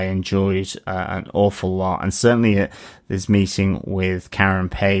 I enjoyed an awful lot, and certainly this meeting with Karen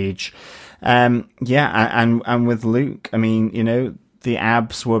Page. And with Luke, I mean, the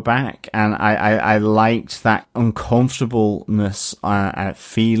abs were back, and I liked that uncomfortableness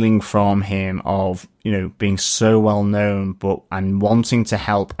feeling from him of, being so well known, and wanting to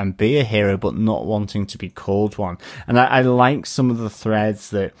help and be a hero, but not wanting to be called one. And I liked some of the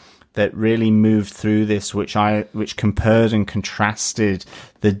threads that really moved through this, which compared and contrasted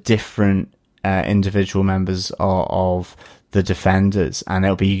the different individual members of the Defenders, and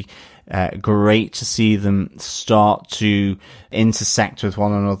it'll be great to see them start to intersect with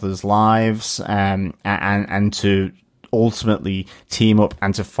one another's lives, and to ultimately team up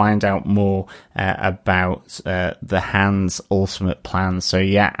and to find out more about the Hand's ultimate plan. So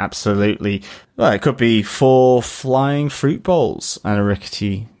yeah, absolutely. Well, it could be 4 flying fruit bowls and a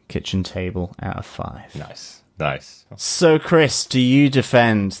rickety kitchen table out of 5. Nice. So Chris, do you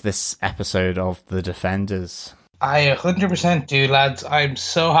defend this episode of The Defenders? I 100% do, lads. I'm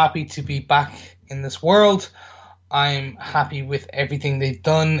so happy to be back in this world. I'm happy with everything they've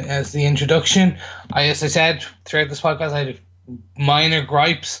done as the introduction. As I said, throughout this podcast, I had minor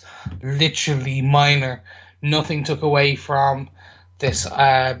gripes, literally minor. Nothing took away from this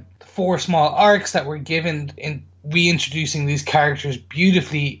 4 small arcs that were given in reintroducing these characters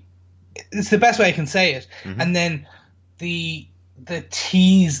beautifully. It's the best way I can say it. Mm-hmm. And then the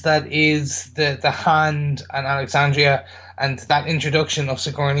tease that is the Hand and Alexandria, and that introduction of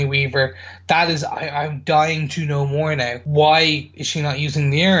Sigourney Weaver, that is, I'm dying to know more now. Why is she not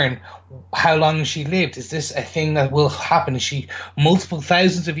using the urn? How long has she lived? Is this a thing that will happen? Is she multiple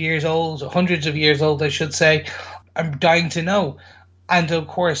thousands of years old, hundreds of years old, I should say? I'm dying to know. And of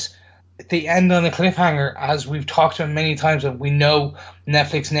course, they end on a cliffhanger, as we've talked about many times, and we know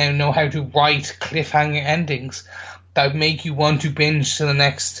Netflix now know how to write cliffhanger endings that make you want to binge to the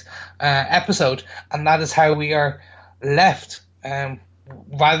next episode, and that is how we are left,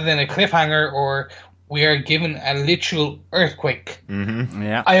 rather than a cliffhanger, or we are given a literal earthquake. Mm-hmm.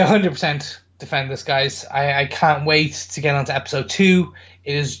 Yeah, I 100% defend this, guys. I can't wait to get on to episode 2.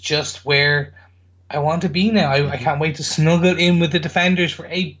 It is just where I want to be now. I can't wait to snuggle in with the Defenders for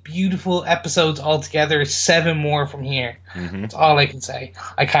 8 beautiful episodes altogether, 7 more from here. Mm-hmm. That's all I can say.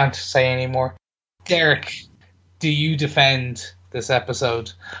 I can't say any more. Derek, do you defend this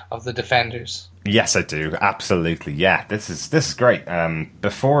episode of The Defenders? Yes, I do. Absolutely. Yeah, this is great.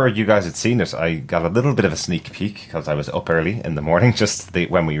 Before you guys had seen it, I got a little bit of a sneak peek because I was up early in the morning, just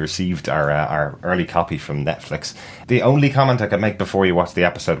when we received our early copy from Netflix. The only comment I could make before you watch the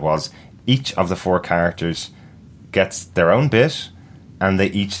episode was each of the 4 characters gets their own bit, and they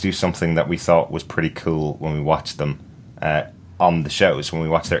each do something that we thought was pretty cool when we watched them on the shows, when we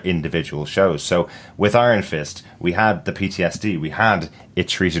watched their individual shows. So with Iron Fist, we had the PTSD, we had it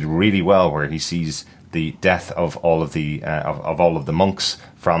treated really well, where he sees the death of all of the all of the monks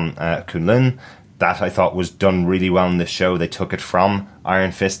from Kunlun. That I thought was done really well in this show. They took it from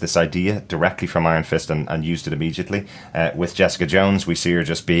Iron Fist, this idea, directly from Iron Fist, and used it immediately. With Jessica Jones, we see her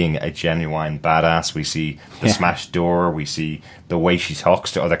just being a genuine badass. We see the smashed door. We see the way she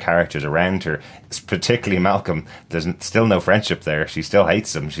talks to other characters around her. It's particularly Malcolm. There's still no friendship there. She still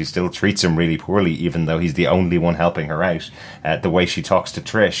hates him. She still treats him really poorly, even though he's the only one helping her out. The way she talks to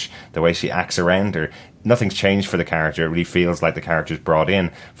Trish, the way she acts around her. Nothing's changed for the character. It really feels like the character's brought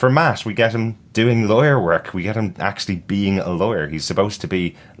in. For Matt, we get him doing lawyer work. We get him actually being a lawyer. He's supposed to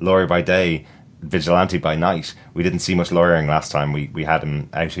be lawyer by day, vigilante by night. We didn't see much lawyering last time we had him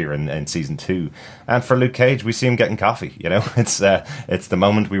out here in season 2. And for Luke Cage, we see him getting coffee. You know, it's the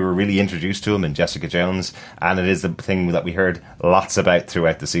moment we were really introduced to him in Jessica Jones, and it is the thing that we heard lots about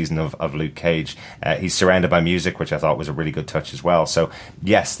throughout the season of Luke Cage. He's surrounded by music, which I thought was a really good touch as well. So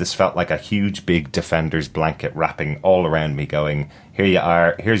yes, this felt like a huge big Defenders blanket wrapping all around me, going, here you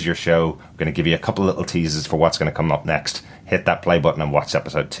are, here's your show. I'm going to give you a couple little teases for what's going to come up next. Hit that play button and watch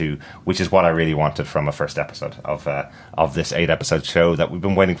episode 2, which is what I really wanted from a first episode of this 8-episode show that we've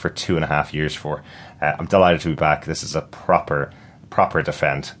been waiting for 2.5 years for. I'm delighted to be back. This is a proper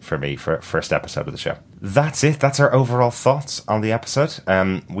defend for me for first episode of the show. That's it. That's our overall thoughts on the episode.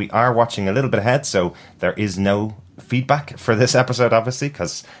 We are watching a little bit ahead, so there is no feedback for this episode, obviously,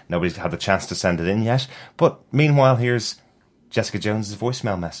 because nobody's had the chance to send it in yet. But meanwhile, here's Jessica Jones's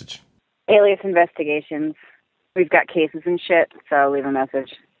voicemail message. Alias Investigations. We've got cases and shit, so leave a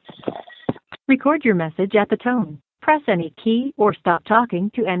message. Record your message at the tone. Press any key or stop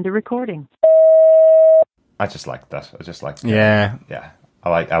talking to end the recording. I just like that. I just like yeah.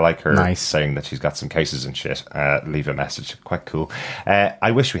 I like her nice. saying that she's got some cases and shit. Leave a message. Quite cool.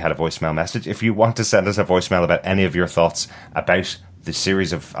 I wish we had a voicemail message. If you want to send us a voicemail about any of your thoughts about the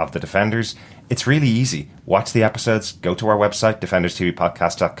series of The Defenders, it's really easy. Watch the episodes, go to our website,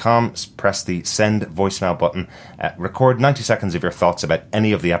 defenderstvpodcast.com, press the send voicemail button, record 90 seconds of your thoughts about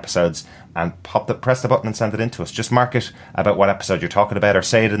any of the episodes, and press the button and send it in to us. Just mark it about what episode you're talking about, or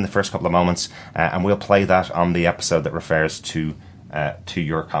say it in the first couple of moments, and we'll play that on the episode that refers to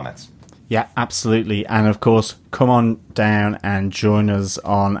your comments. Yeah, absolutely. And of course, come on down and join us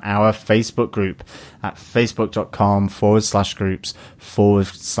on our Facebook group at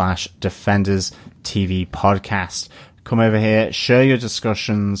facebook.com/groups/Defenders TV podcast. come over here, share your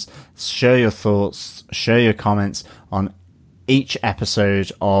discussions, share your thoughts, share your comments on each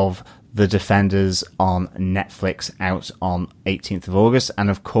episode of The Defenders on Netflix, out on 18th of August. And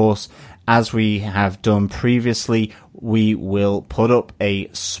of course, as we have done previously, we will put up a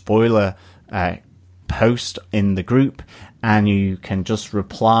spoiler post in the group, and you can just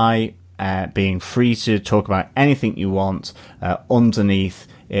reply, being free to talk about anything you want underneath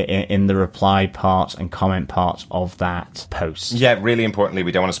in the reply part and comment part of that post. Yeah, really importantly,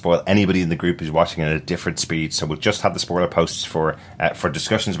 we don't want to spoil anybody in the group who's watching at a different speed, so we'll just have the spoiler posts for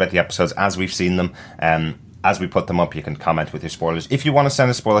discussions about the episodes as we've seen them. As we put them up, you can comment with your spoilers. If you want to send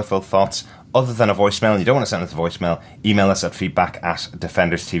us spoiler-filled thoughts other than a voicemail, and you don't want to send us a voicemail, email us at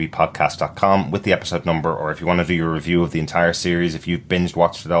feedback@defenderstvpodcast.com with the episode number, or if you want to do your review of the entire series, if you've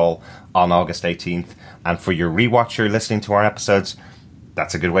binge-watched it all on August 18th, and for your rewatch, you're listening to our episodes,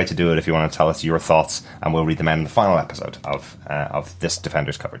 that's a good way to do it if you want to tell us your thoughts, and we'll read them out in the final episode of this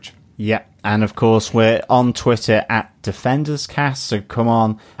Defenders coverage. Yeah, and of course we're on Twitter at DefendersCast, so come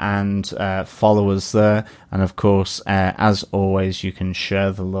on and follow us there. And of course, as always, you can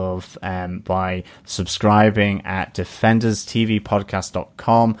share the love by subscribing at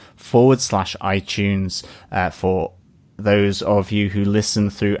defenderstvpodcast.com/iTunes for those of you who listen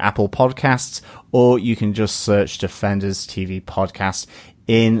through Apple Podcasts, or you can just search Defenders TV Podcast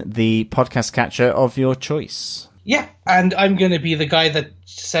in the podcast catcher of your choice. Yeah, and I'm going to be the guy that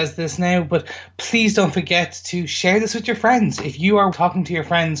says this now, but please don't forget to share this with your friends. If you are talking to your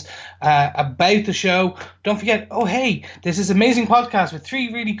friends about the show, don't forget, oh, hey, there's this amazing podcast with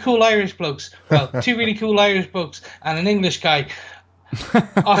 3 really cool Irish blokes. Well, 2 really cool Irish blokes and an English guy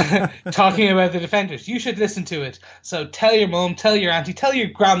talking about the Defenders. You should listen to it. So tell your mum, tell your auntie, tell your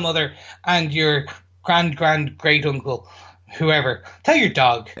grandmother and your great-uncle, whoever. Tell your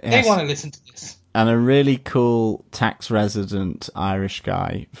dog. Yes. They want to listen to this. And a really cool tax resident Irish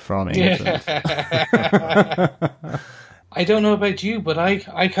guy from England. I don't know about you, but I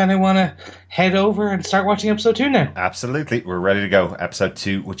kind of want to head over and start watching episode 2 now. Absolutely. We're ready to go. Episode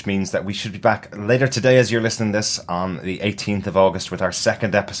 2, which means that we should be back later today as you're listening to this on the 18th of August with our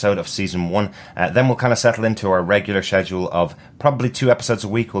second episode of season 1. Then we'll kind of settle into our regular schedule of probably 2 episodes a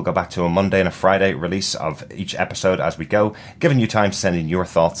week. We'll go back to a Monday and a Friday release of each episode as we go, giving you time to send in your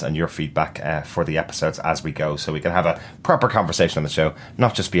thoughts and your feedback for the episodes as we go, so we can have a proper conversation on the show,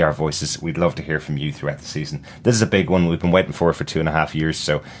 not just be our voices. We'd love to hear from you throughout the season. This is a big one. We've been waiting for 2.5 years,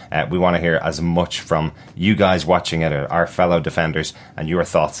 so we want to hear as much from you guys watching it, our fellow Defenders, and your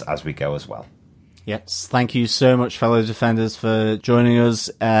thoughts as we go as well. Yes, thank you so much, fellow Defenders, for joining us.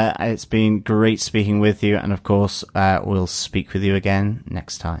 It's been great speaking with you, and of course we'll speak with you again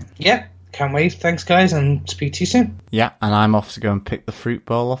next time. Yeah, can't wait. Thanks, guys, and speak to you soon. Yeah, and I'm off to go and pick the fruit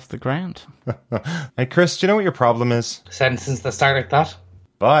bowl off the ground. Hey Chris, do you know what your problem is? Sentences that start like that.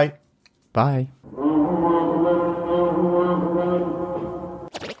 Bye. Bye.